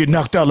 and get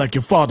knocked out like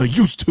your father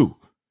used to.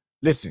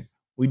 Listen,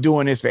 we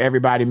doing this for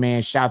everybody,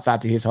 man. Shouts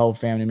out to his whole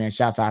family, man.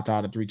 Shouts out to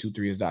all the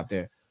 323ers out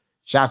there.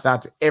 Shouts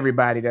out to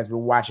everybody that's been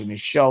watching this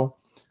show.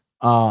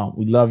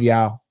 We love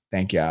y'all.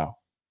 Thank y'all.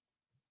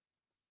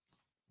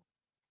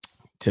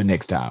 Till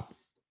next time.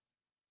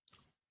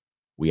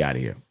 We out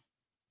of here.